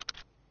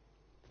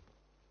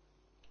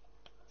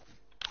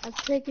 I've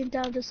taken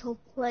down this whole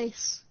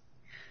place.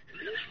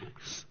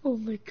 Oh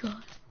my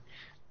god.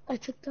 I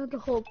took down the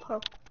whole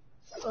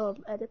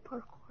edit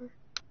parkour.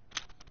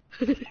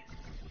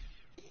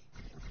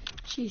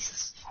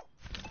 Jesus.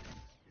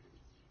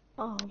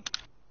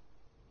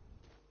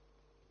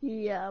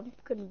 Yeah, I'm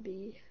gonna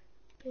be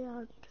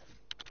beyond.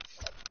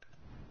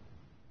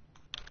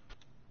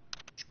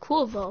 It's cool.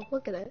 cool though.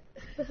 Look at it.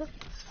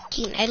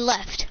 Keegan, I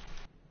left.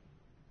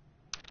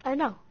 I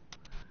know.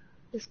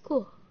 It's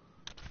cool.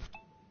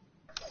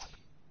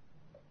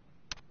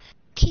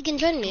 Keegan,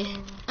 join me.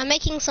 I'm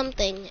making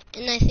something,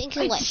 and I think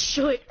you'll I like.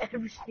 show it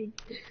everything.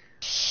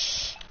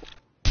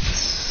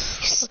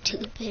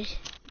 Stupid.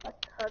 My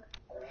God.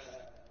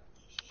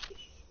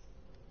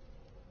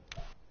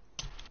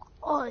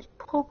 Oh, I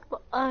poked my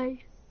eye.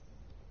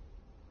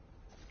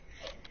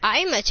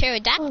 I'm a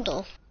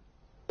pterodactyl.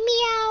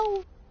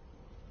 Meow.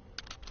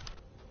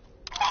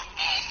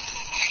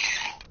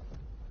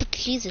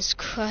 Jesus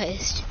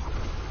Christ.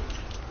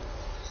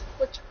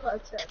 What you call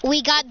that?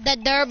 We got the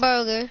Durr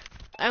Burger.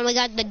 And we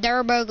got the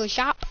Durr Burger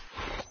shop.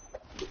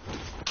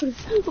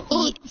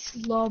 Oh, these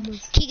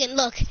llamas. Keegan,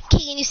 look.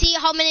 Keegan, you see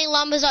how many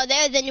llamas are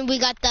there? Then we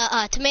got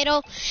the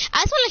tomato.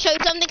 I just want to show you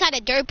something kind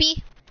of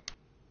derpy.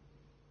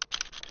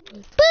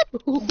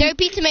 Boop.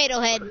 Derpy tomato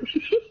head.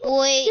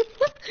 Wait.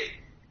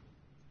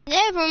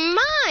 Never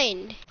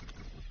mind.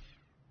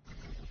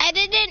 I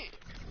didn't.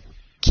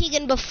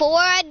 Keegan, before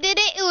I did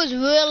it, it was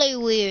really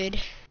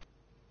weird.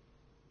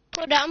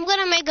 But I'm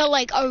gonna make a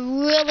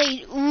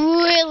really,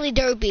 really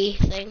derpy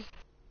thing.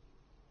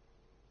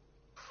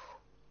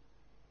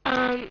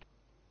 I'm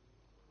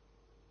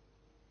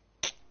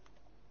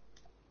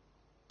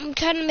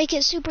trying to make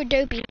it super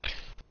derpy.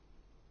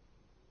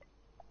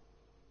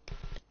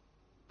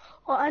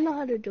 Oh, I know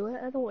how to do it.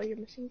 I know what you're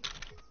missing.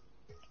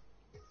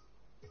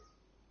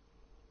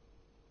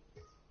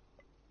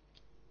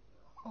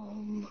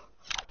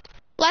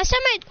 Last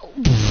time I...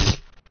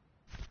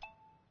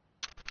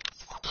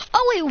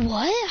 Oh wait,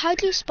 what?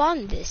 How'd you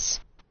spawn this?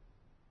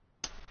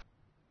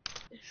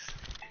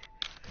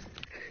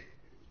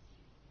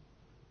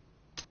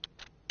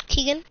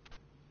 Keegan,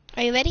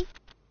 are you ready?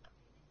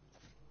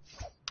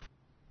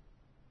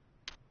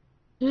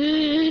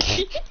 Yeah,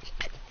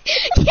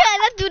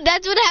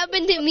 that's what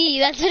happened to me.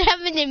 That's what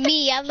happened to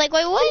me. I was like,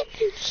 wait, what?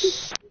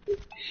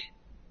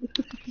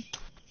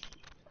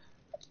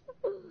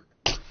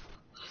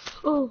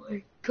 Oh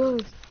my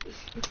God.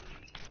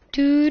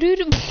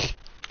 Doo-doo-doo.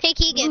 Hey,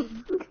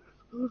 Keegan.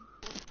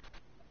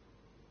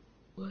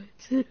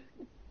 What?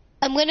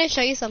 I'm gonna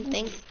show you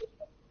something.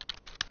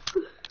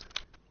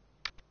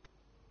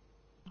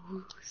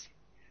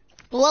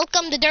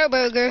 Welcome to Durr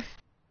Burger.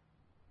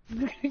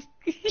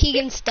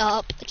 Keegan,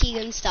 stop.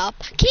 Keegan, stop.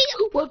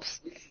 Keegan! Whoops.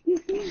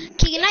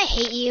 Keegan, I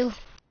hate you.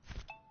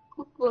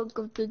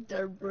 Welcome to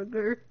Durr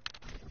Burger.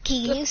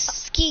 Keegan,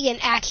 Keegan,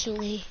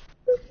 actually.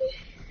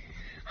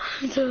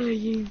 I'm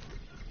dying.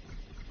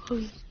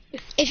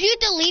 If you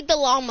delete the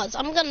llamas,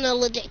 I'm gonna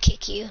legit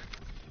kick you.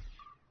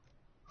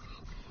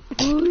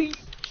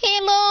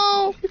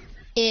 Hello!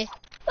 Yeah.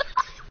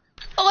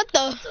 Oh, what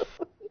the?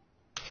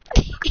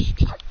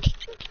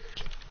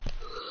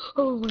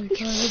 Oh my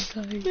God,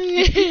 I'm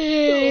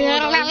dying.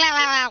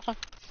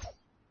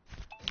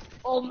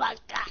 Oh my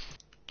God.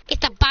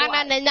 It's a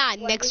banana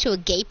next to a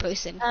gay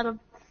person.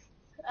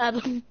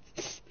 Adam.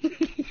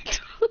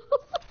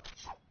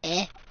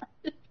 Eh.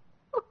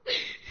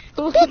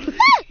 Oh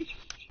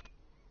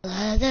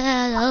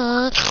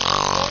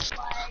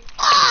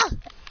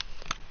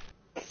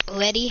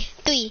Ready?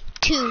 3,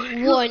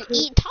 2, 1.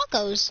 Eat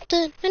tacos.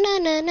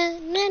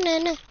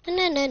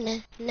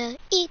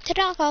 Eat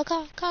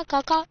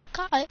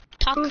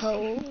taco.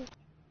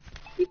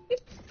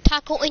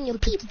 Taco in your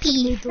pee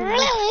pee.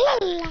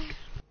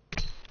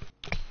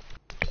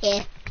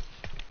 Yeah.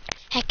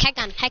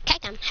 Hekagan.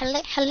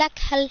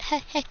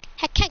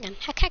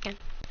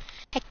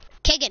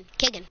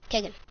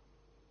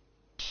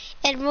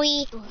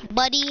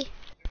 Everybody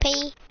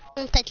pay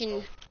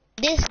attention.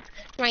 This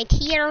right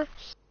here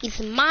is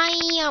my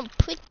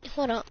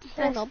hold up.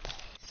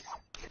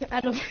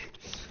 Adam.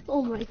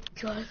 Oh my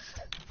God.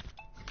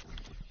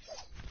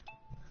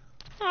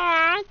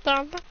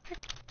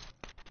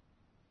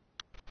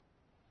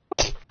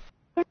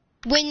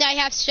 When I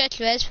have stretch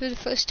res for the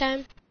first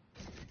time.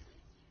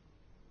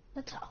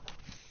 That's all.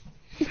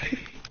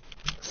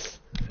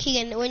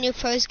 Keegan, when you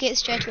first get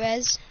stretch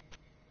res.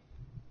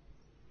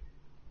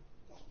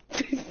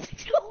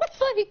 Oh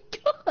my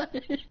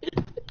God.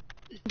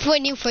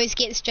 When you first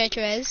get stretch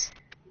res.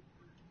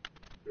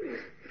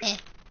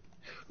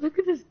 Look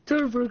at this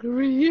Durr Burger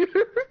right here.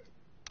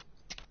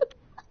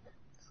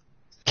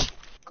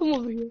 Come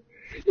over here.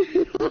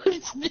 What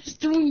is this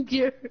doing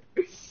here?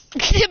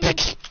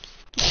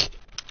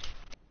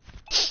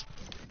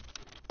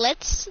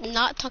 Let's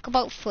not talk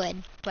about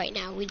Fred right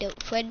now.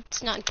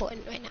 Fred's not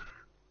important right now.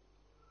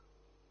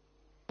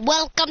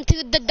 Welcome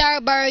to the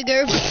Durr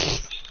Burger.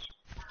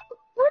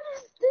 What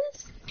is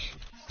this?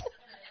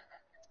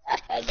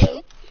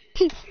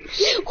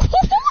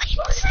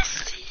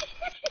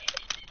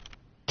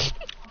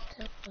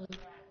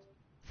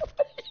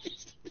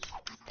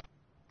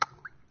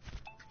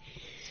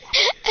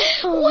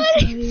 What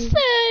is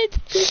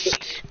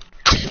this?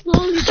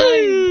 What is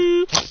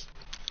that?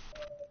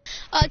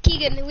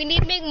 Keegan, we need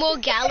to make more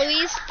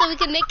galleries so we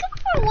can make.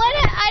 What?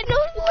 I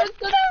don't want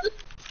to.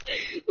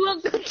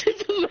 Welcome to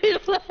the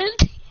mainland.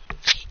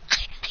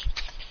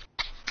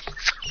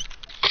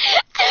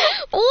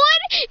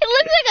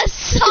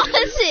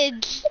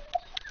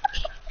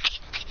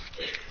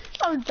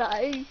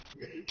 dying.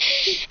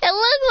 It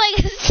looks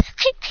like a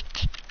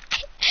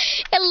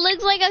it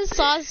looks like a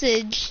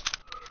sausage.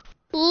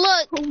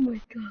 Look. Oh my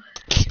god.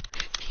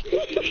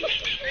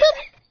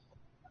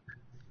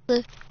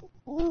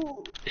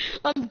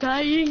 I'm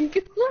dying.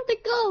 Let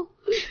it go.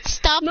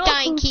 Stop No.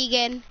 dying,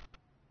 Keegan.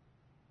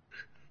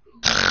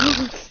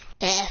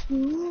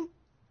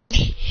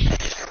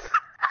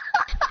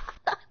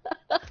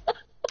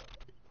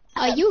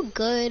 Are you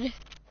good?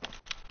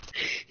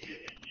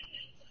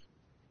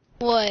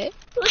 What?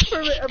 Look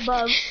for it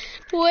above.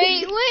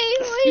 Wait.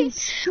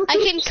 I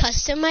can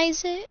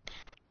customize it.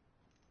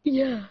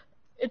 Yeah,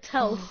 it's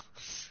health.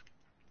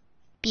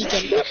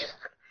 Beacon.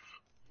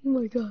 Oh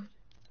my god.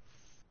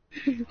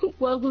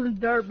 Welcome to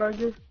Dirt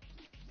Burger.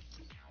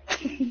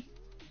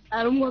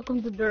 Adam,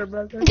 welcome to Dirt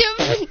Burger.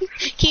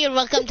 Keegan,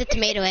 welcome to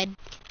Tomato Head.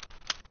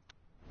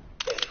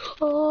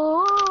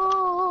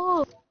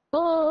 Oh,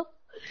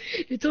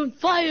 it's on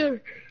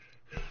fire.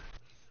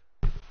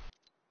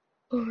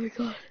 Oh my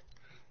god.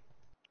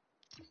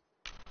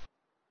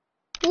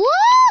 Woo!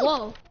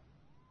 Whoa.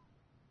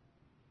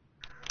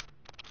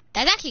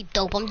 That's actually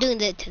dope. I'm doing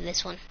it to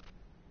this one.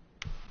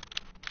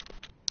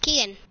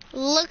 Keegan,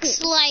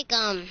 looks like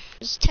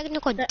it's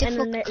technical The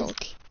internet is,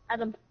 difficulty.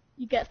 Adam,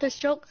 you get this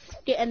joke?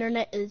 The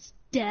internet is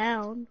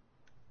down.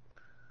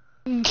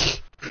 I'm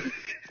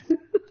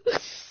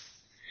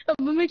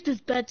gonna make this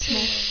bed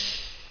small.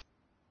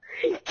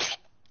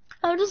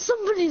 How does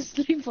somebody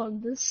sleep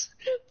on this?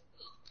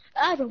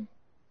 Adam,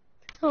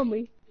 tell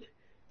me.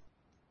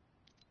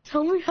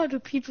 Tell me, how do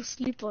people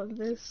sleep on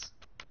this?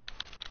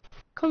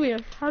 Come here,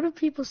 how do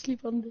people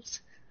sleep on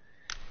this?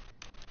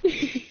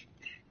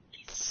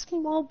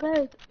 Small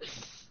bed.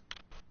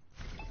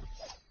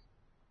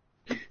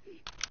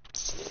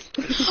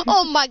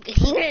 Oh my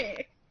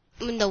god.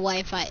 I'm in the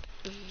Wi-Fi.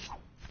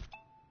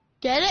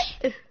 Get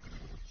it?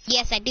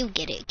 Yes, I do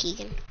get it,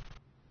 Keegan.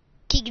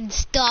 Keegan,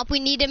 stop. We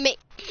need to make...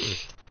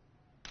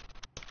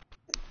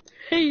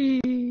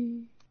 Hey.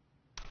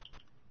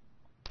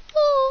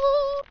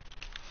 Oh.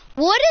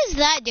 What is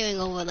that doing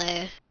over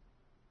there?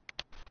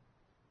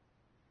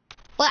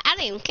 Well, I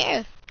don't even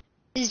care.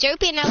 It's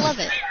dopey and I love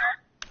it.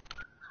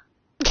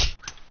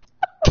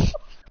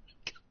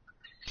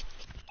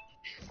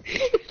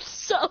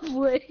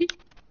 Subway.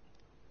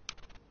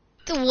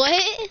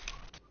 What?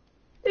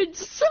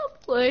 It's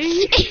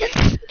Subway.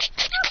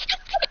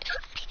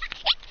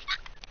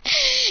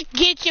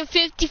 Get your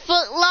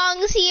 50-foot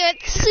longs here at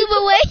the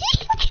Subway.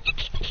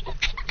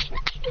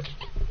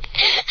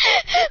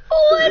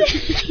 What?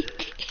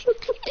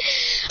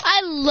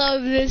 I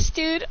love this,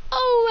 dude.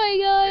 Oh my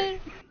god.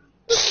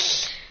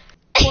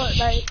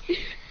 Fortnite.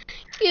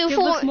 You Give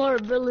us more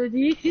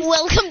abilities.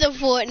 Welcome to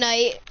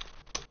Fortnite.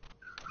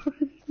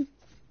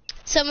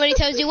 Somebody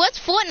tells you, what's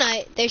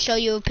Fortnite? They show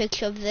you a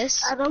picture of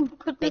this. Adam,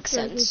 put Makes this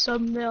as sense. a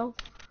thumbnail.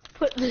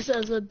 Put this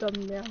as a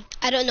thumbnail.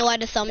 I don't know how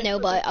to thumbnail,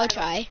 but I'll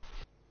try.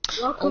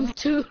 Welcome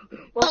to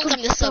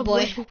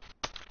Subway.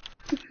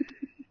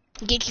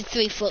 Get your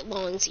 3-foot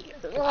longs here.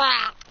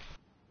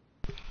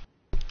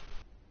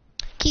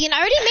 Keegan, I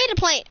already made a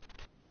plane.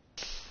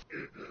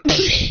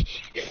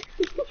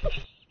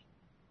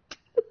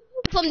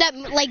 From that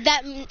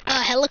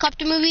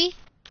helicopter movie.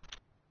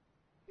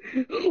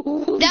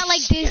 That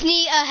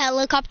Disney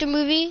helicopter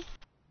movie.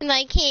 And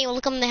like, hey,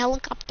 welcome to the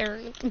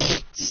helicopter.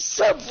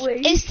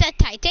 Subway. It's the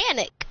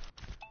Titanic.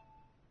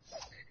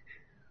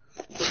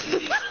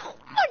 Oh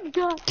my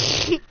god.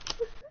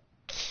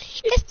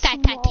 It's the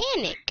small.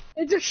 Titanic.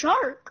 It's a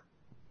shark.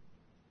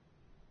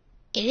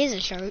 It is a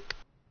shark.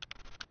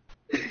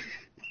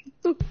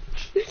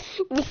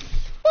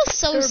 What's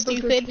so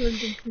stupid?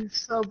 Turned into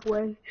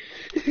Subway.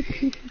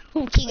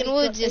 Oh Keegan my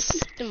will God.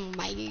 just, oh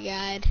my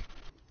god.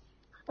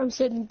 I'm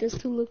sending this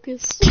to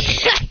Lucas.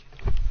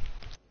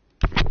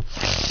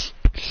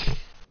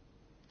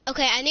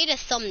 Okay, I need to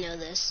thumbnail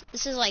this.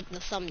 This is like the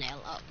thumbnail.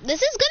 Oh,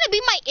 this is gonna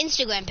be my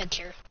Instagram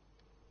picture.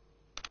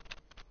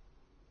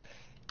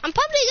 I'm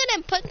probably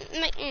gonna put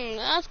my,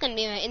 that's gonna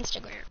be my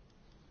Instagram.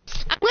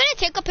 I'm gonna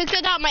take a picture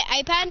of that on my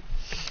iPad.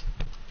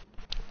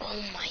 Oh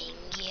my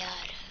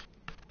god.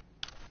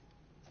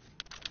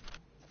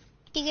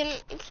 Keegan,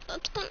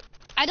 that's gonna,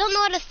 I don't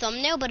know how to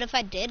thumbnail, but if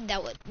I did,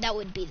 that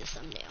would be the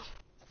thumbnail.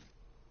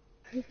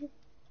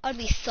 I'd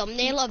be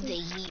thumbnail of the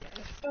year.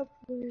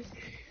 Subway.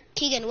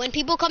 Keegan, when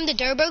people come to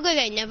Dirt Burger,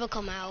 they never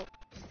come out.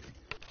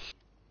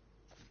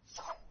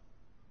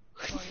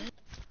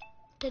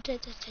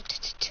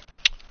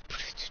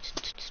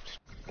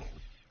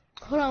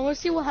 Hold on, I want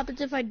to see what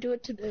happens if I do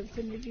it to the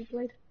Infinity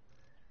Blade.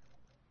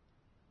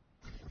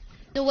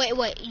 No,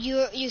 wait,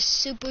 you're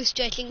super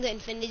stretching the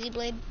Infinity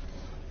Blade?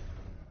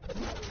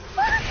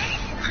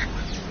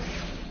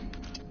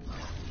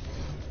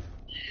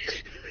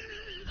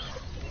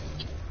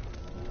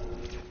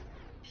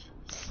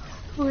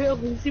 Wait, let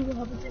me see what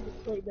happens if I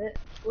play that.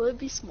 Will it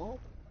be small?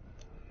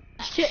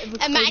 Shit, it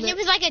was Imagine if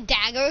it's like a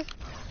dagger.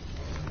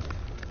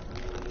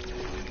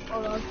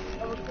 Hold on,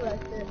 I will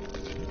correct it.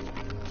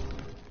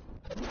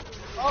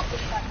 Oh,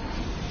 it's back.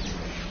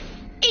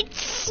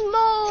 It's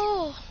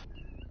small.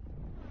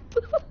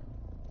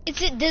 It's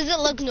Does it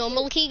look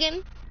normal,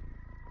 Keegan?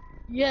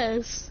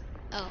 Yes.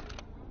 Oh.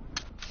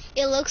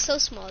 It looks so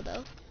small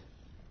though.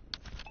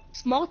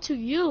 Small to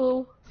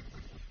you.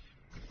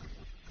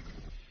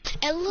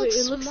 It looks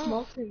Wait, it small. looks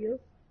small to you.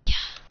 Yeah.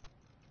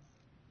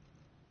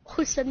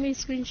 Oh, send me a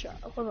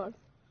screenshot. Hold on.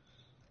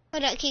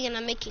 Hold on, Keegan,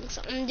 I'm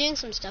doing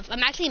some stuff.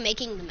 I'm actually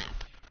making the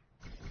map.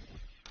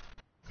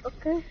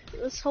 Okay,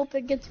 let's hope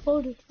it gets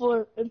voted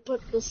for and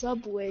put the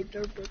Subway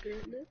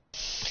Durburger in it.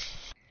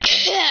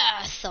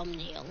 Yeah,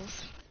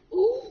 thumbnails.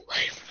 Ooh, I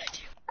have an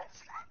idea.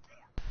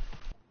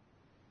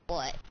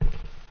 What?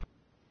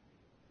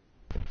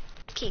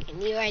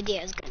 Keegan, your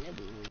idea is gonna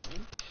be weird.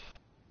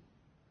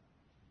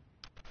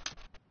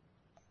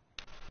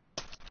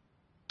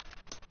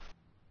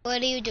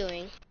 What are you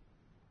doing?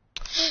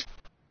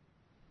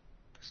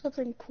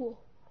 Something cool.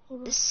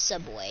 Hold on. The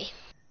Subway.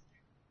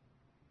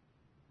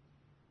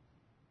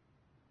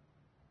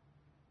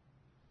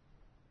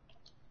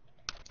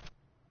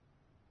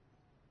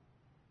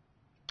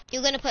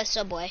 You're gonna put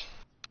Subway.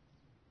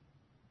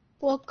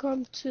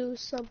 Welcome to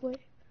Subway.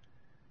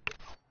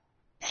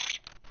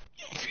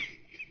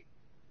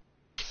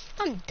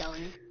 I'm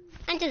done.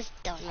 I'm just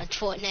done with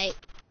Fortnite.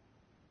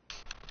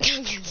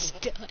 I'm just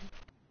done.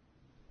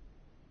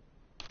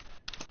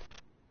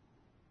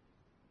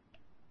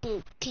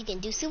 Keegan,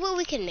 do you see what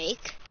we can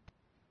make?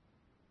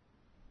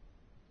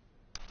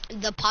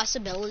 The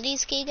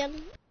possibilities,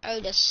 Keegan, are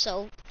just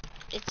so...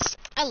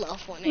 I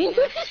love Fortnite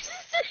now.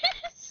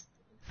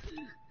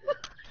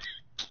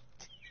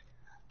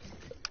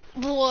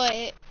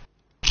 Boy.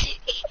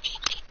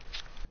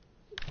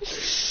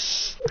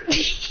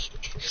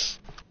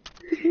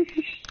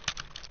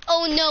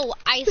 Oh no,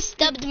 I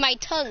stubbed my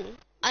tongue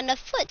on a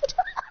foot.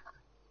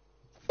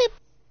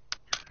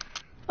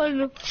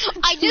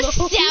 I just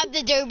stabbed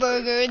the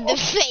Durburger in the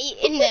face,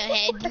 in the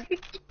head.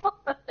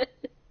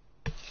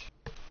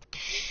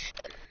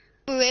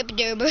 Rip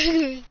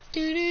Durburger.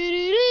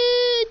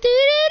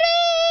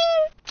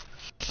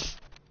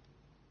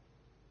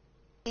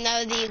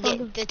 Now do you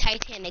get the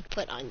Titanic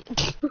put on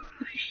you.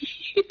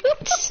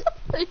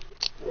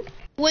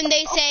 When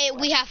they say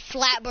we have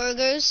flat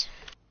burgers.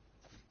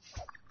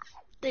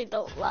 They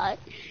don't lie.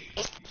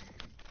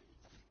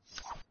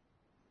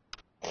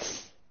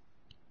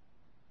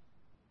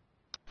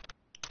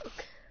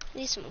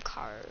 Need some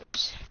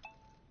carbs.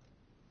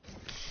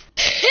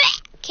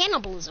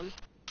 Cannibalism.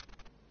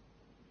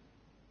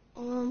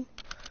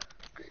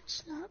 Great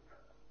snap.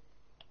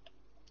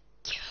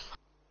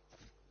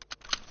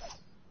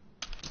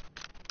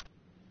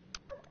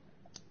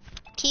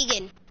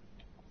 Keegan.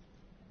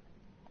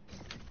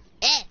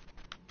 Eh.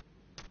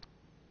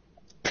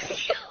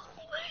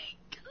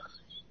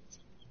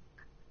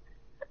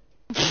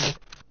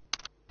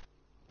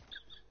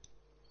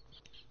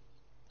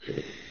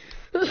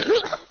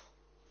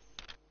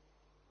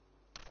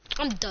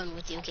 I'm done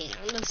with you, Keegan.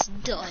 I'm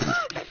just done.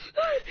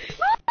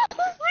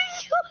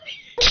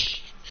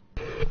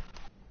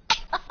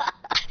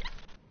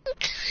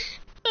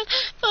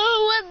 Oh,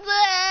 what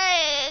the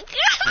heck?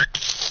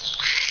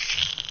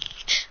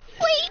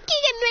 Wait,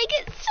 Keegan, make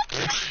it.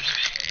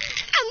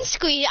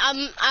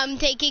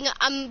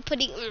 I'm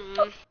putting.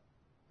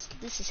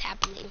 This is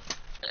happening.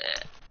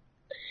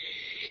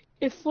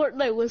 If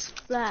Fortnite was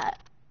flat.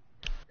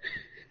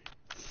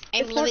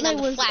 I'm living on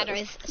the flat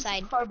earth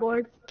side.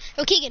 Cardboard.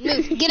 Oh, Keegan,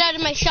 move. Get out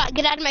of my shot.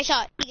 Get out of my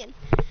shot. Keegan.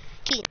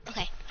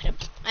 Okay.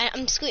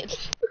 I'm squeezing.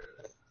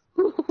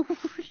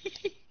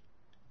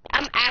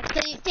 I'm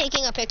actually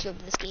taking a picture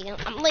of this, Keegan.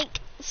 I'm like...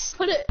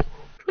 Put it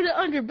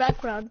on your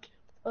background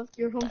of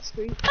your home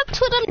screen.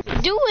 That's what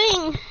I'm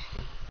doing.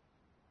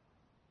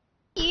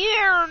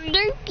 Yeah,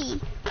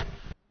 derpy.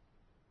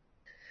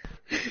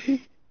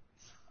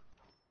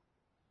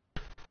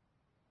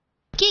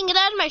 Keegan, get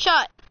out of my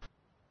shot.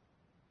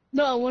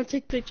 No, I want to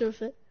take a picture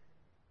of it.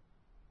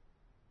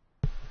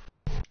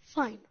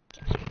 Fine.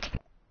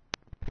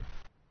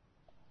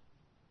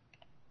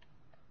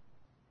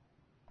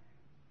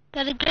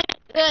 That's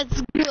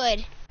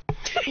good.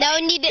 Now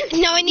I need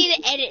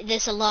to edit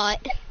this a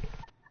lot.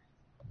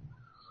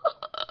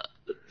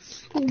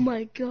 Oh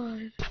my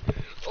god.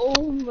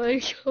 Oh my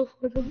god,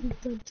 what have we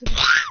done today?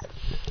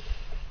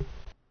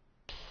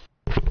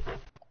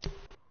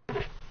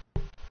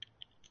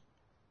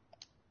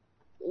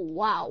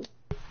 Wow.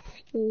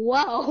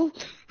 Wow.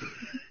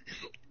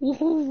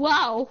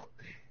 Wow.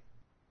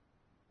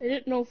 I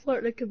didn't know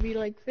Fortnite could be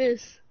like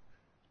this.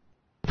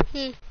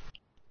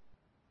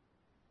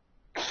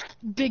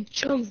 Big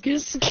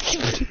chungus.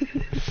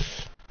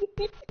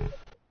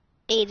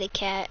 Ate a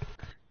cat.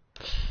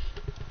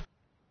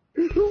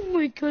 Oh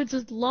my god,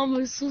 this llama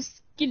is so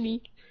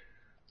skinny.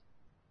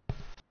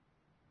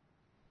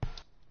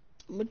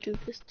 I'm gonna do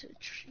this to a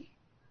tree.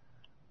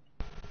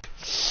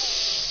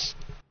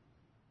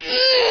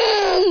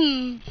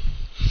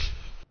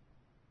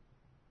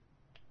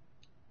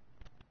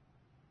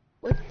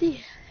 What the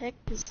heck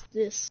is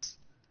this?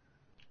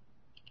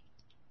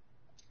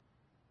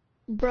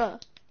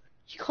 Bruh,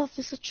 you call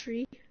this a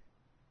tree?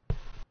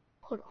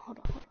 Hold on.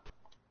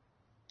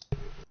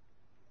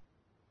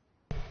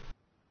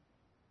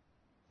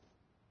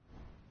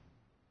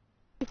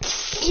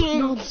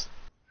 Noms,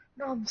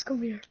 Noms,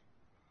 come here.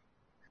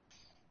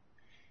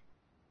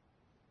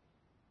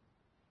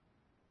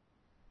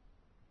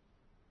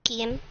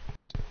 Keegan.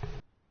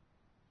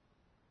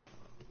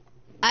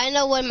 I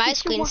know what my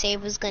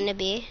screensaver is gonna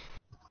be.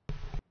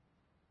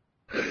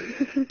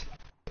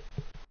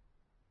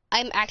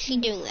 I'm actually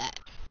doing that.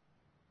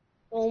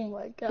 Oh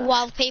my god.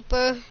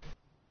 Wallpaper.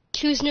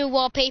 Choose new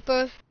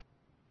wallpaper.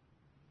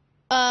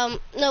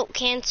 No,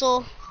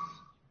 cancel.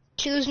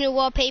 Choose new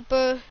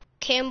wallpaper.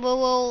 Camera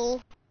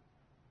roll.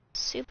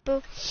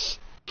 Super.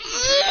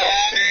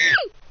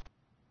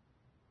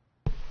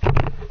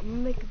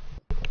 Make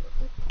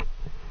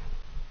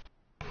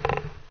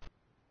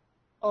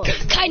oh,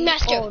 Kind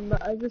Master. Oh no,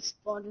 I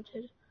responded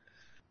it.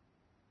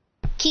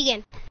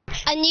 Keegan,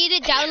 I need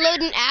to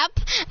download an app.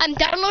 I'm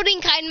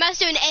downloading Kind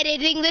Master and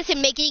editing this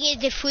and making it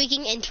the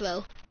freaking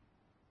intro.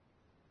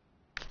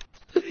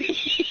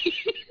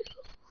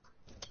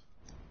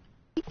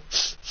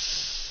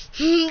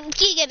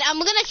 Keegan, I'm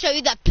gonna show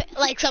you that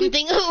like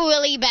something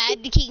really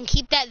bad. Keegan,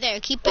 keep that there.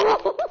 Keep it.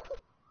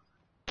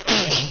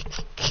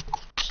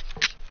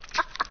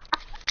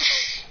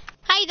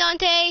 Hi,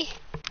 Dante.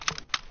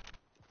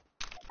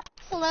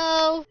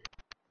 Hello.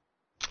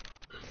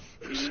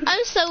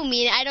 I'm so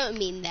mean. I don't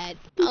mean that.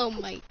 Oh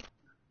my.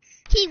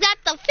 He got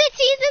the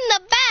fishies in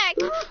the back.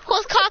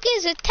 Whose cock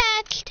is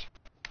attached.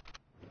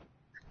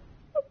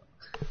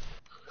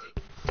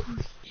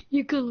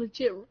 You could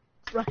legit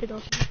ride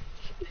on.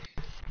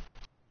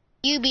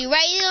 You be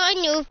riding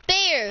on your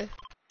bear.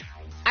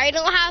 I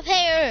don't have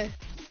hair.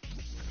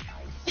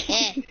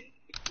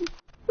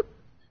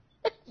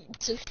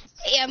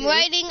 I'm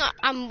riding.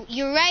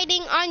 You're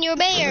riding on your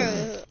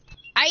bear.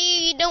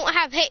 I don't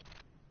have hair.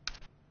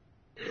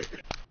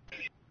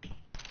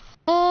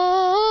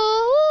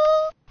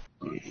 Oh.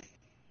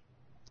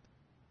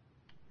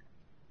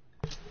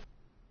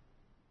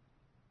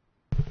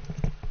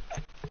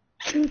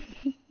 I'm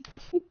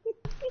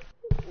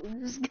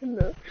just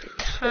gonna.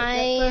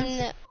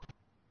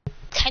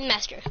 Kind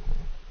Master.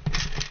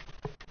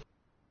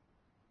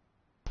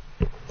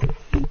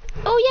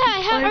 Oh yeah,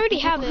 I already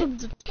have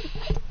it.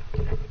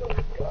 Oh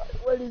my god,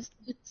 what is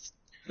this?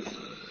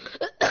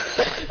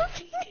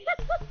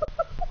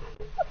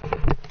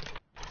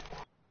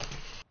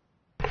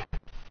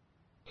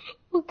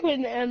 What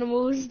kind of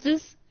animal is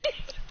this?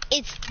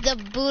 It's the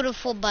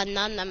beautiful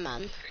banana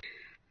man.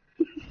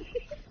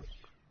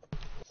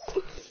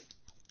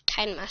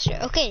 Kind Master.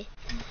 Okay.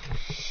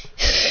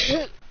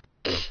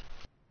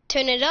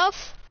 Turn it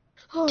off.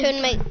 Oh,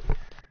 Turn my.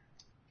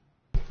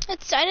 I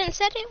didn't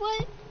set it.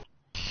 What?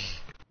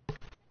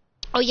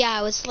 Oh yeah,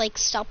 I was like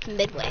stopped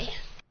midway.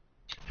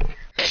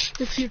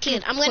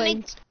 Dude, I'm gonna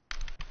make.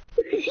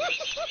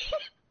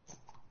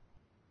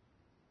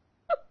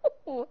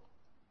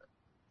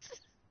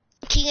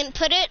 Keegan,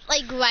 put it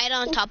like right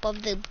on top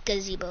of the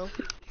gazebo.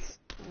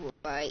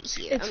 Right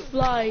here. It's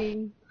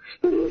flying.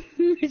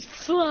 It's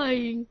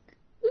flying.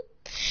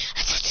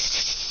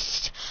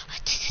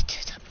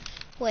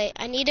 Wait,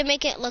 I need to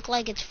make it look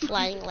like it's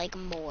flying like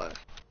more.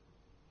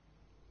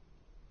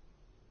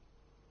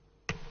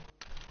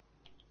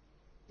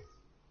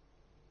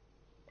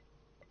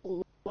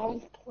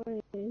 Long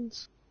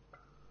planes.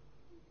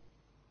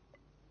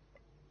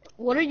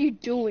 What are you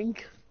doing?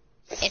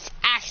 It's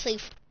actually.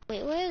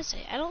 Wait, where is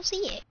it? I don't see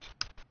it.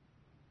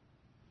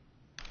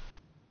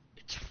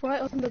 It's right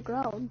on the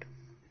ground.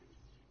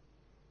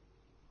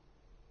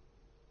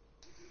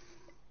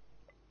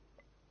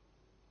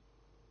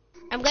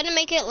 I'm gonna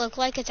make it look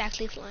like it's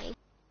actually flying.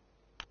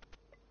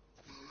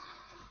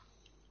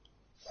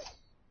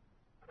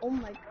 Oh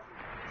my god.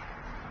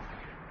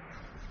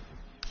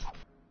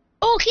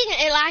 Oh, Keegan,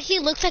 it actually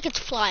looks like it's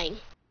flying.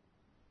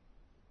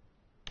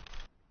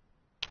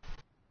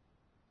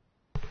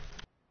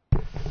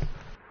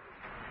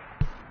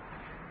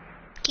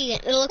 Keegan,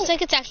 it looks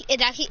like it's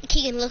actually,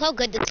 Keegan, look how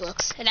good this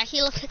looks. It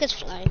actually looks like it's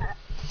flying.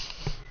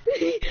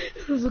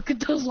 Look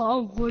at the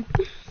long one.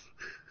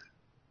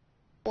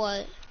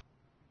 What?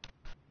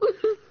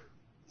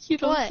 You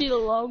don't What? see the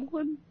long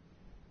one?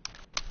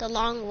 The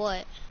long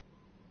what?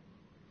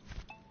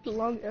 The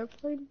long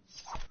airplane?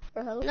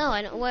 Or how? No,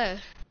 I don't, where?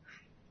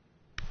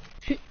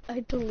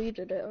 I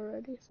deleted it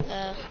already.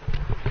 Uh,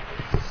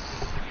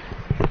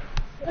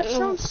 That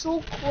sounds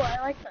so cool. I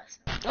like that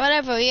sound.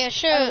 whatever, yeah,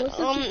 sure.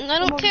 I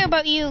don't care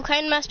about you,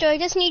 Kind Master. I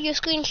just need your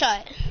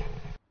screenshot.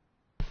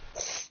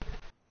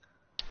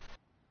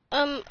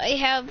 I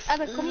have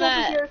Anna, come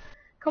that. over here.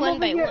 Come one over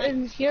by here one.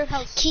 and hear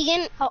how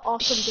Keegan,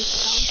 awesome this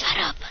sounds. shut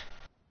up.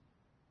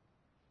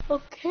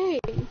 Okay,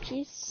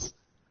 jeez.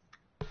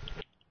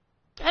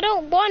 I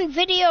don't want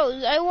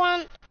videos. I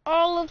want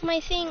all of my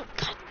things.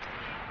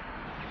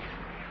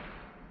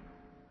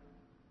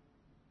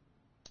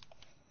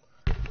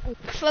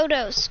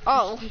 Photos.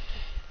 All.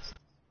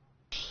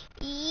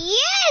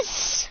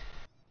 Yes!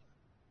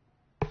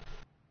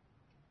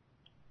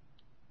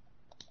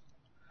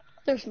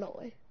 There's no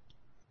way.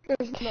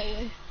 There's no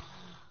way.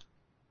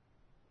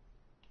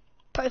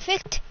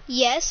 Perfect.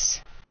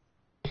 Yes.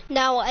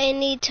 Now I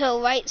need to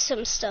write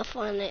some stuff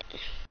on it.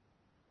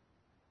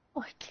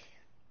 Oh, I can't.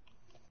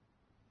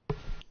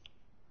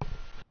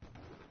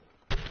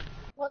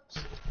 What?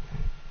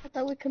 I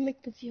thought we could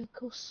make the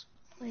vehicles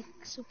like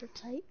super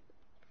tight.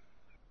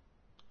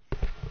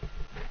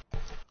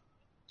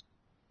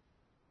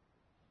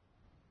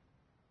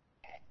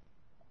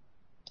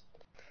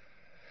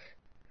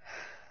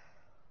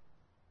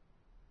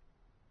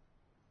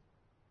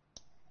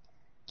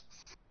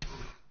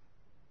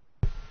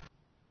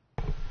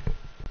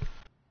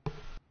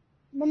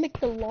 I'm gonna make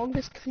the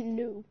longest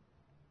canoe.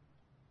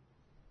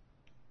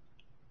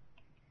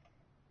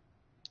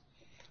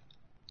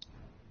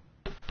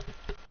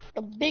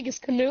 The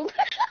biggest canoe.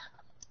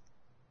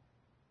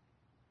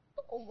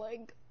 Oh my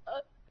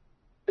god.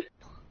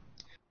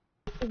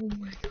 Oh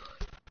my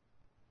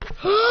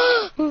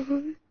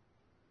god.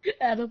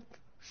 Adam.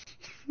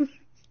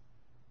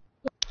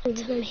 What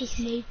did I just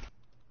make?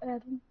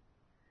 Adam.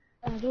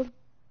 Adam.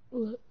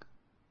 Look.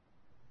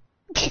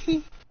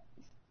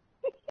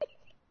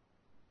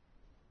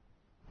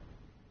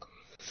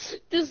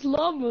 This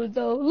llama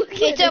though. Look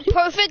It's at a it.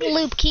 perfect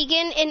loop,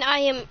 Keegan, and I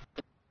am.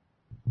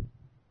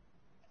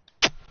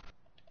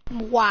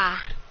 Wow.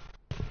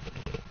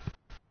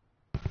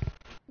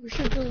 We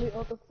should delete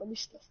all the funny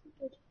stuff we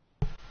did.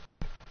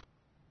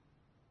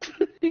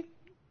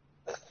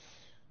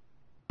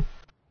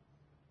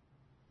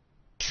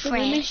 Can we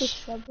leave the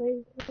Trash.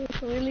 subway? Can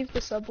we leave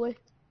the subway?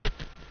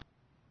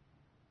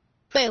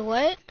 Wait,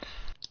 what?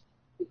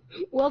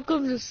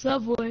 Welcome to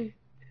Subway.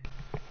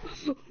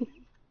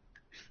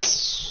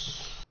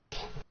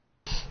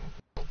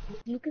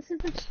 Lucas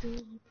isn't still in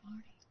the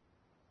party.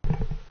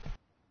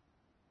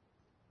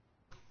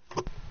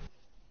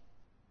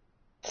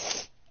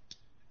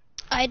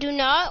 I do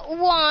not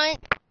want.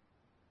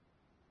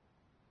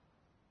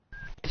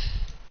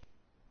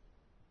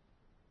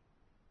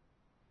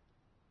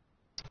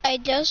 I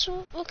just.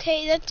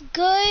 Okay, that's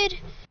good.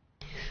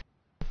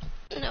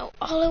 No,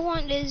 all I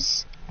want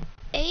is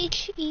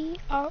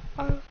Herro.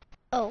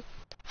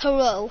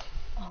 Hello.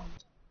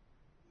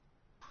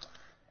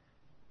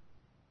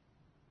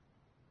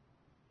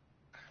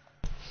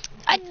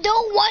 I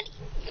don't want.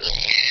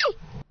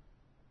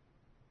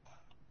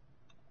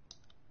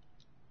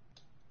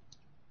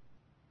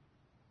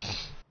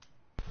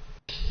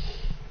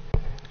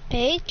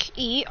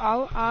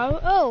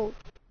 Herro.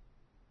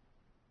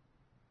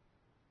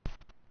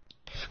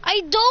 I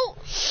don't.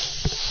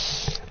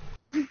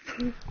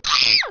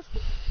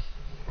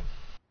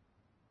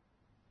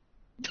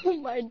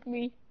 Don't mind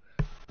me.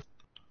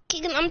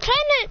 Keegan, I'm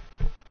trying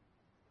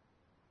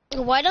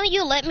to. Why don't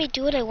you let me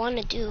do what I want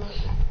to do?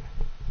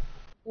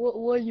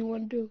 What do you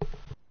want to do?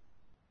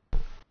 I'm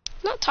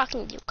not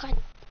talking to you, God.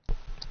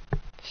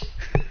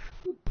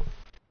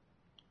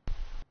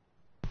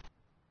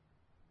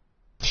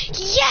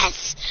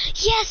 Yes!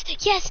 Yes!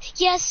 Yes!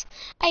 Yes!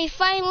 I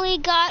finally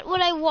got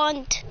what I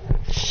want.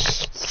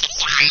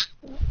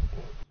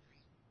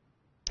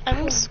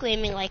 I'm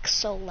screaming like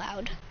so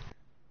loud.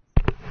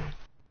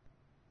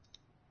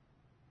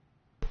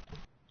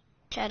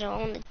 Shadow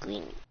on the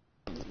green,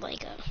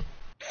 like a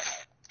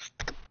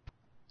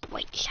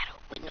white shadow.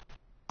 Wait, no,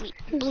 green,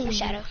 blue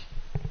shadow.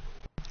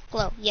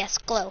 Glow, yes,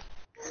 glow.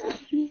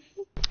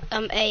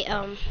 A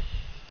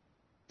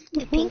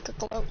pink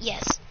glow,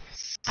 yes.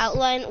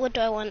 Outline, what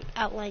do I want?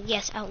 Outline,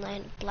 yes,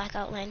 outline, black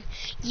outline,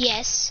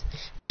 yes.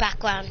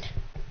 Background,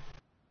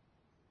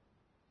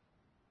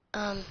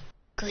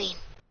 green.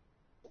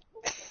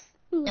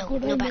 No, Look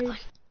what no I background.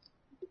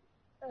 made.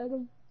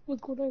 Adam,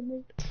 look what I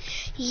made.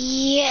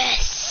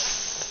 Yes.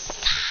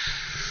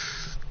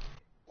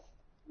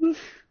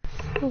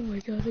 Oh my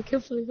god, I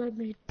can't believe I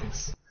made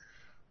this.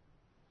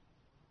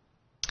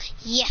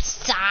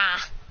 Yes, sir.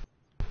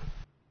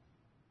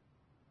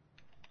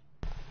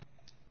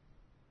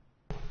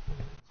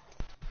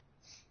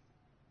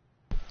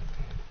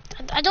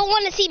 I don't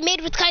want to see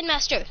Made with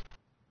Kindmaster.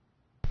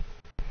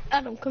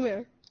 Adam, come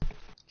here.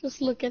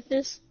 Just look at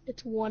this.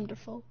 It's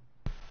wonderful.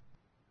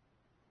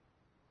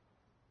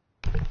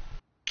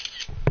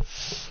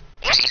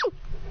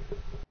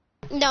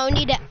 No,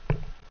 need that.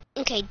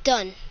 Okay,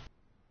 done.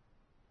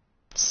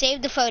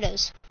 Save the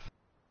photos.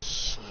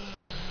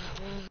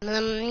 Okay,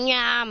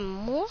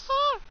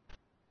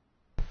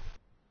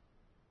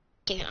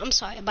 I'm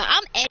sorry, but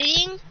I'm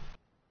editing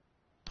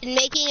and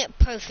making it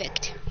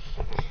perfect.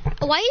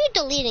 Why are you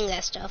deleting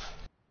that stuff?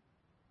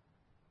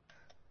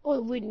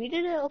 Oh, we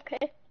needed it?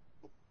 Okay.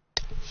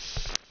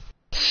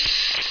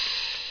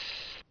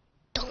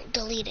 Don't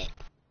delete it.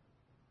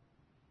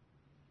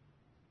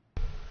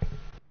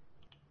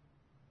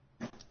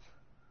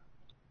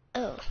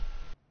 Oh.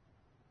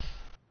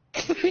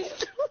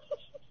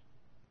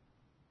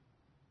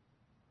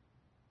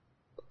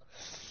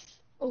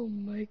 Oh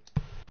my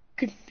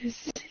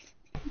goodness.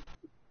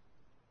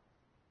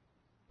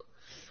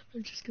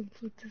 I'm just gonna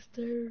put this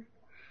there.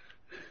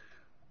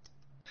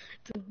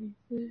 Delete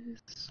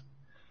this.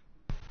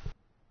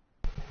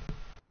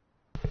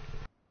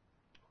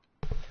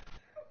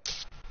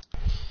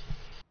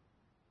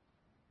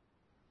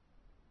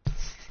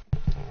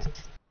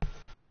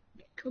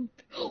 Come.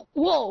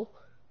 Whoa!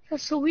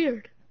 That's so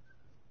weird.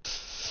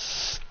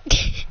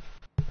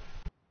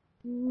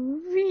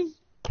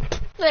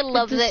 I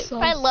love it.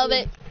 I love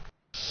it.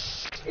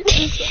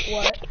 It's just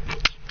what?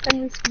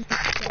 And this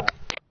what?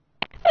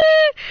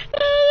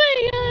 Oh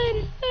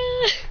my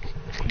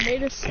god.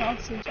 Made a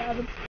sausage out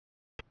of.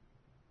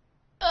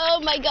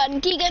 Oh my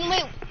god. Keegan,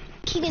 wait.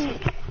 Keegan,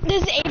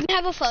 does Aiden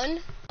have a phone?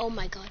 Oh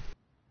my god.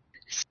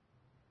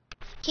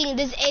 Keegan,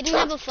 does Aiden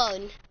have a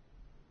phone?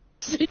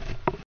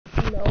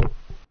 No.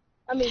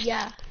 I mean,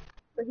 yeah.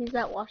 But he's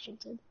at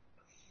Washington.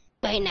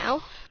 Right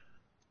now?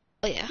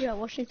 Oh yeah. Yeah,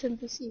 Washington,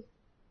 D.C.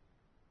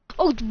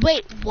 Oh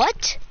wait,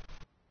 what?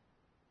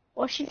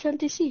 Washington,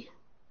 D.C.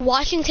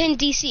 Washington,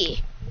 D.C.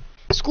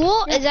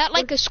 School? Yeah, Is that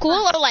like a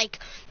school or like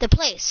the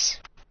place?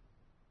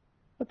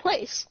 The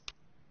place.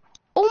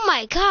 Oh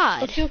my A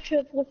god. field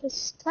trip with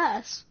his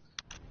class.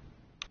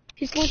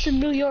 He's going to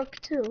New York,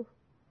 too.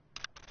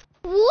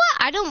 What?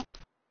 I don't...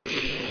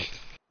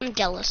 I'm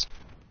jealous.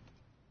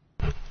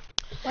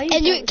 Why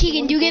And you, jealous?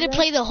 Keegan, wanna you go get to there?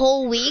 play the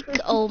whole week?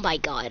 Oh my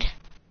god.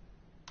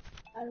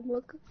 Adam,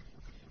 look.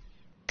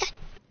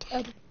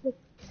 Adam, look.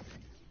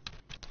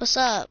 What's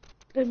up?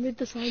 I made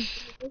the sign.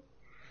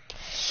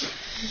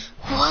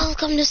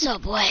 Welcome to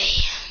Subway.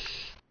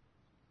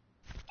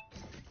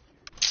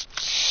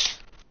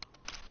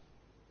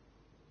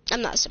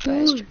 I'm not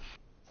surprised.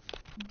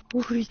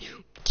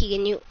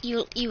 Keegan,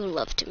 you would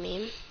love to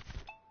meme.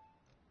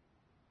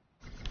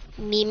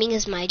 Meming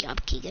is my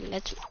job, Keegan.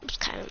 That's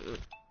kind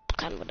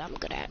of what I'm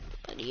good at.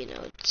 But you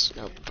know, it's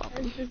no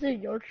problem. This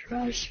is your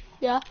trash.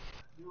 Yeah.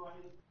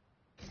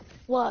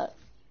 What?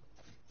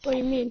 What do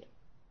you mean?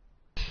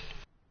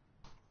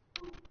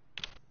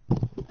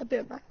 I'll be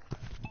right back.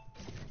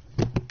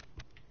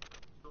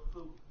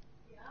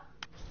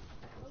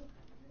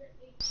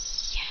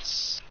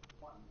 Yes.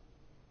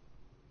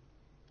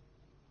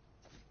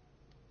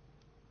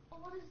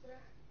 What is there?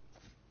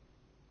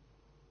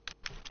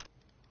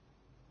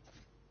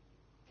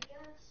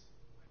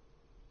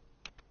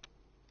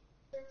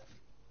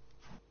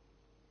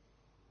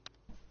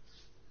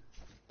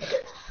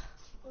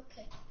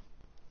 Okay.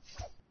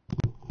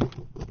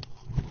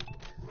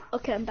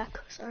 Okay, I'm back.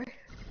 Sorry.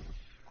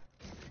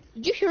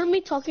 Did you hear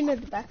me talking in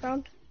the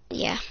background?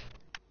 Yeah.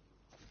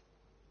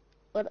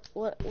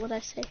 What I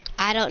say?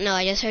 I don't know.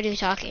 I just heard you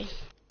talking.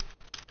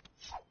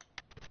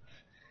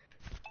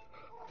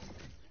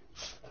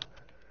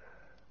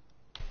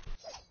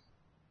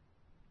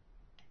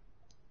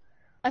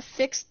 I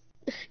fixed.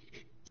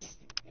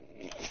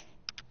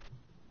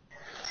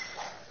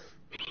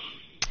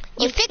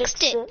 You I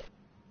fixed it.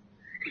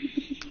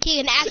 it.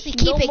 Keegan, actually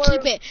No keep it. more-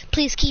 Keep it.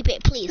 Please keep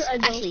it. Please. I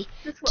know. Actually,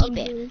 That's what keep I'm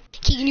it. doing.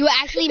 Keegan, you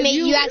actually If made.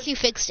 you- You actually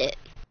fixed it.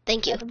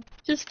 Thank you. Adam,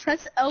 just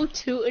press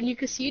L2 and you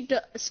can see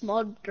the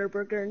small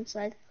burger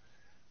inside.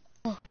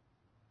 Oh.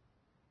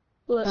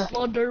 Look,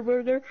 small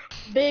burger,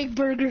 big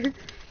burger.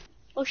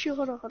 Oh shoot!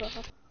 Hold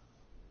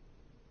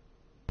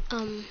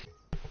on.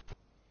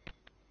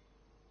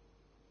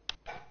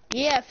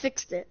 Yeah, I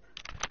fixed it.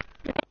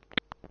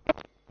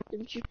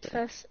 Then you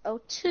press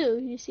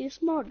L2, you see a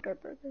small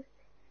burger.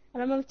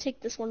 And I'm gonna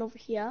take this one over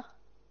here.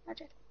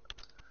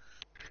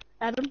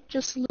 Adam,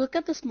 just look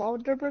at the small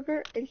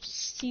burger and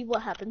see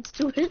what happens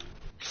to it.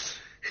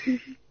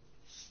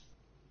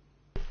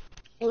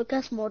 Look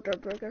at small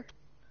burger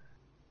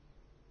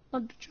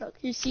on the truck.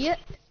 You see it?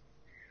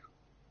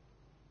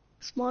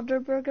 Small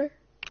burger.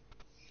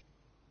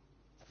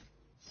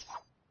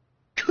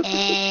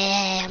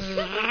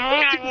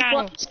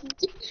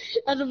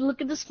 Adam,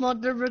 look at the small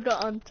burger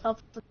on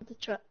top of the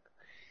truck.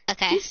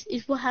 Okay. This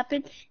is what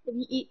happens if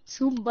you eat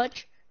too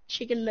much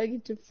chicken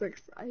nuggets and french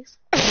fries.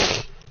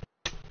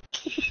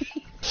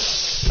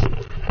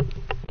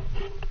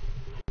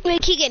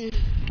 Wait, Keegan.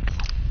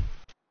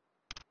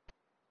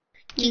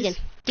 Keegan,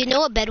 do you know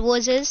what Bed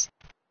Wars is?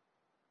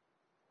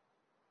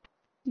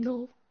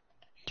 No.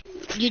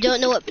 You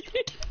don't know what?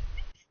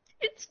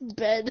 It's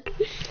bed.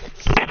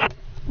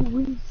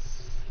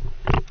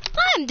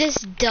 I'm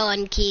just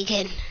done,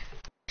 Keegan.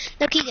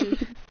 No, Keegan.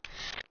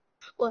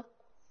 What?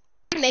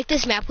 Make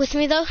this map with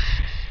me, though.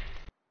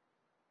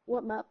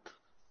 What map?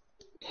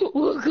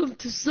 Welcome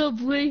to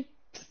Subway.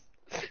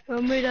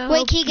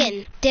 Wait,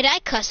 Keegan, did I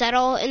cuss at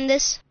all in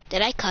this?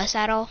 Did I cuss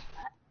at all?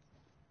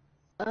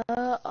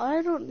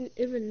 I don't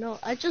even know.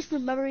 I just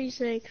remember you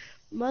saying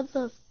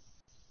mother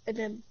and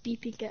then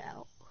beeping it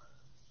out.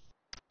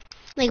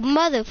 Like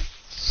mother.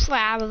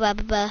 Blah, blah,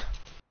 blah, blah.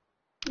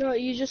 No,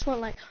 you just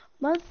went like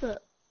mother,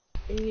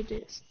 and you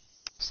didn't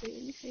say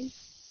anything.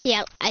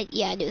 Yeah, I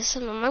do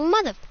something like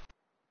mother.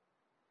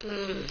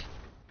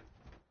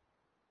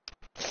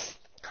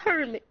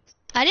 Kermit.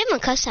 I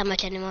didn't cuss that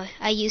much anymore.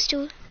 I used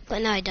to,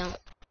 but now I don't.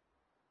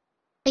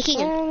 Hey,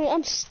 Keegan,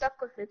 I'm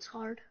stuck with it. It's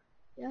hard.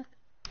 Yeah.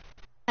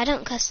 I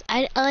don't cuss.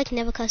 I like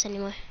never cuss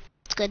anymore.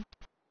 It's good.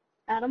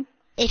 Adam,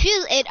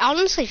 It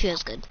honestly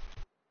feels good.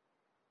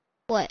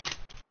 What?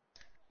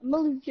 I'm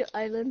gonna leave your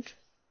island.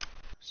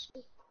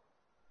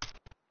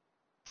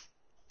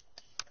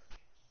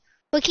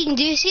 Wait, Keegan,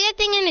 do you see that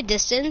thing in the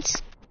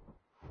distance?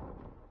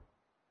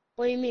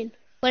 What do you mean?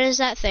 What is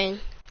that thing?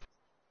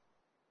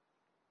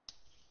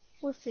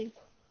 What thing?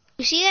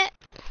 You see it?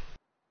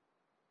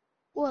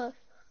 What?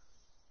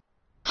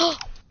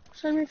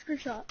 Send me a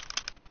screenshot.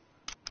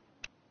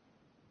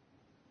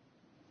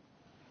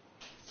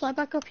 Fly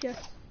back up here.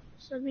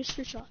 Send me a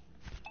screenshot.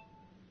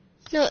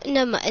 No,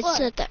 never mind. It's What?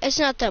 not that. It's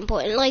not that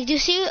important. Like, do you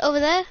see it over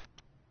there?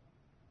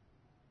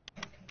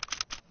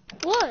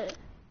 What?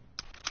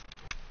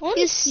 I want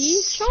to Yes.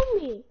 see. Show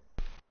me.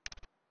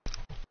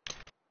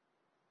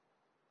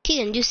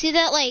 Keegan, do you see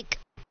that like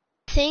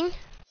thing?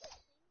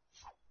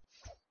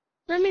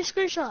 Send me a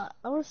screenshot.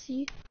 I want to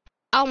see.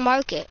 I'll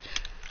mark it.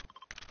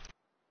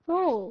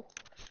 No.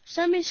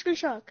 Send me a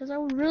screenshot because I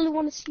really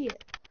want to see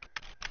it.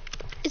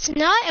 It's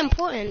not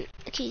important,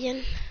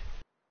 Keegan.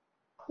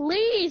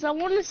 Please, I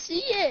want to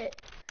see it.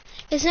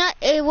 It's not.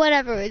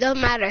 Whatever. It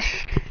don't matter.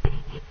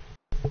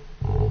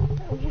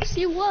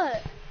 See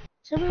what?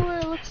 Tell me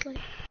what it looks like.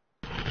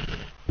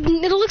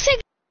 It looks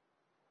like.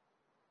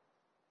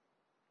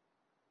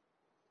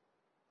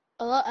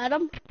 Hello,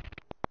 Adam?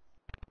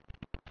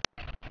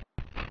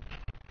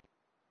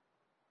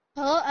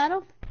 Hello,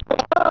 Adam?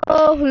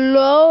 Oh,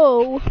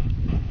 hello.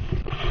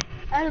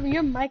 Adam,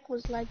 your mic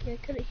was laggy. I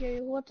couldn't hear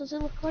you. What does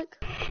it look like?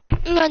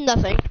 No,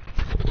 nothing.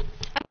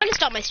 I'm gonna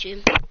stop my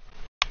stream.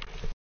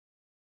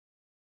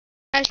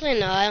 Actually,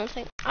 no, I don't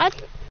think.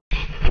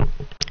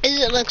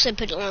 It looks like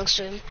pretty long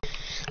stream.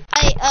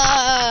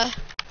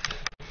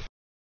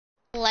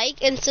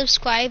 Like and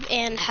subscribe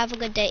and have a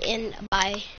good day and bye.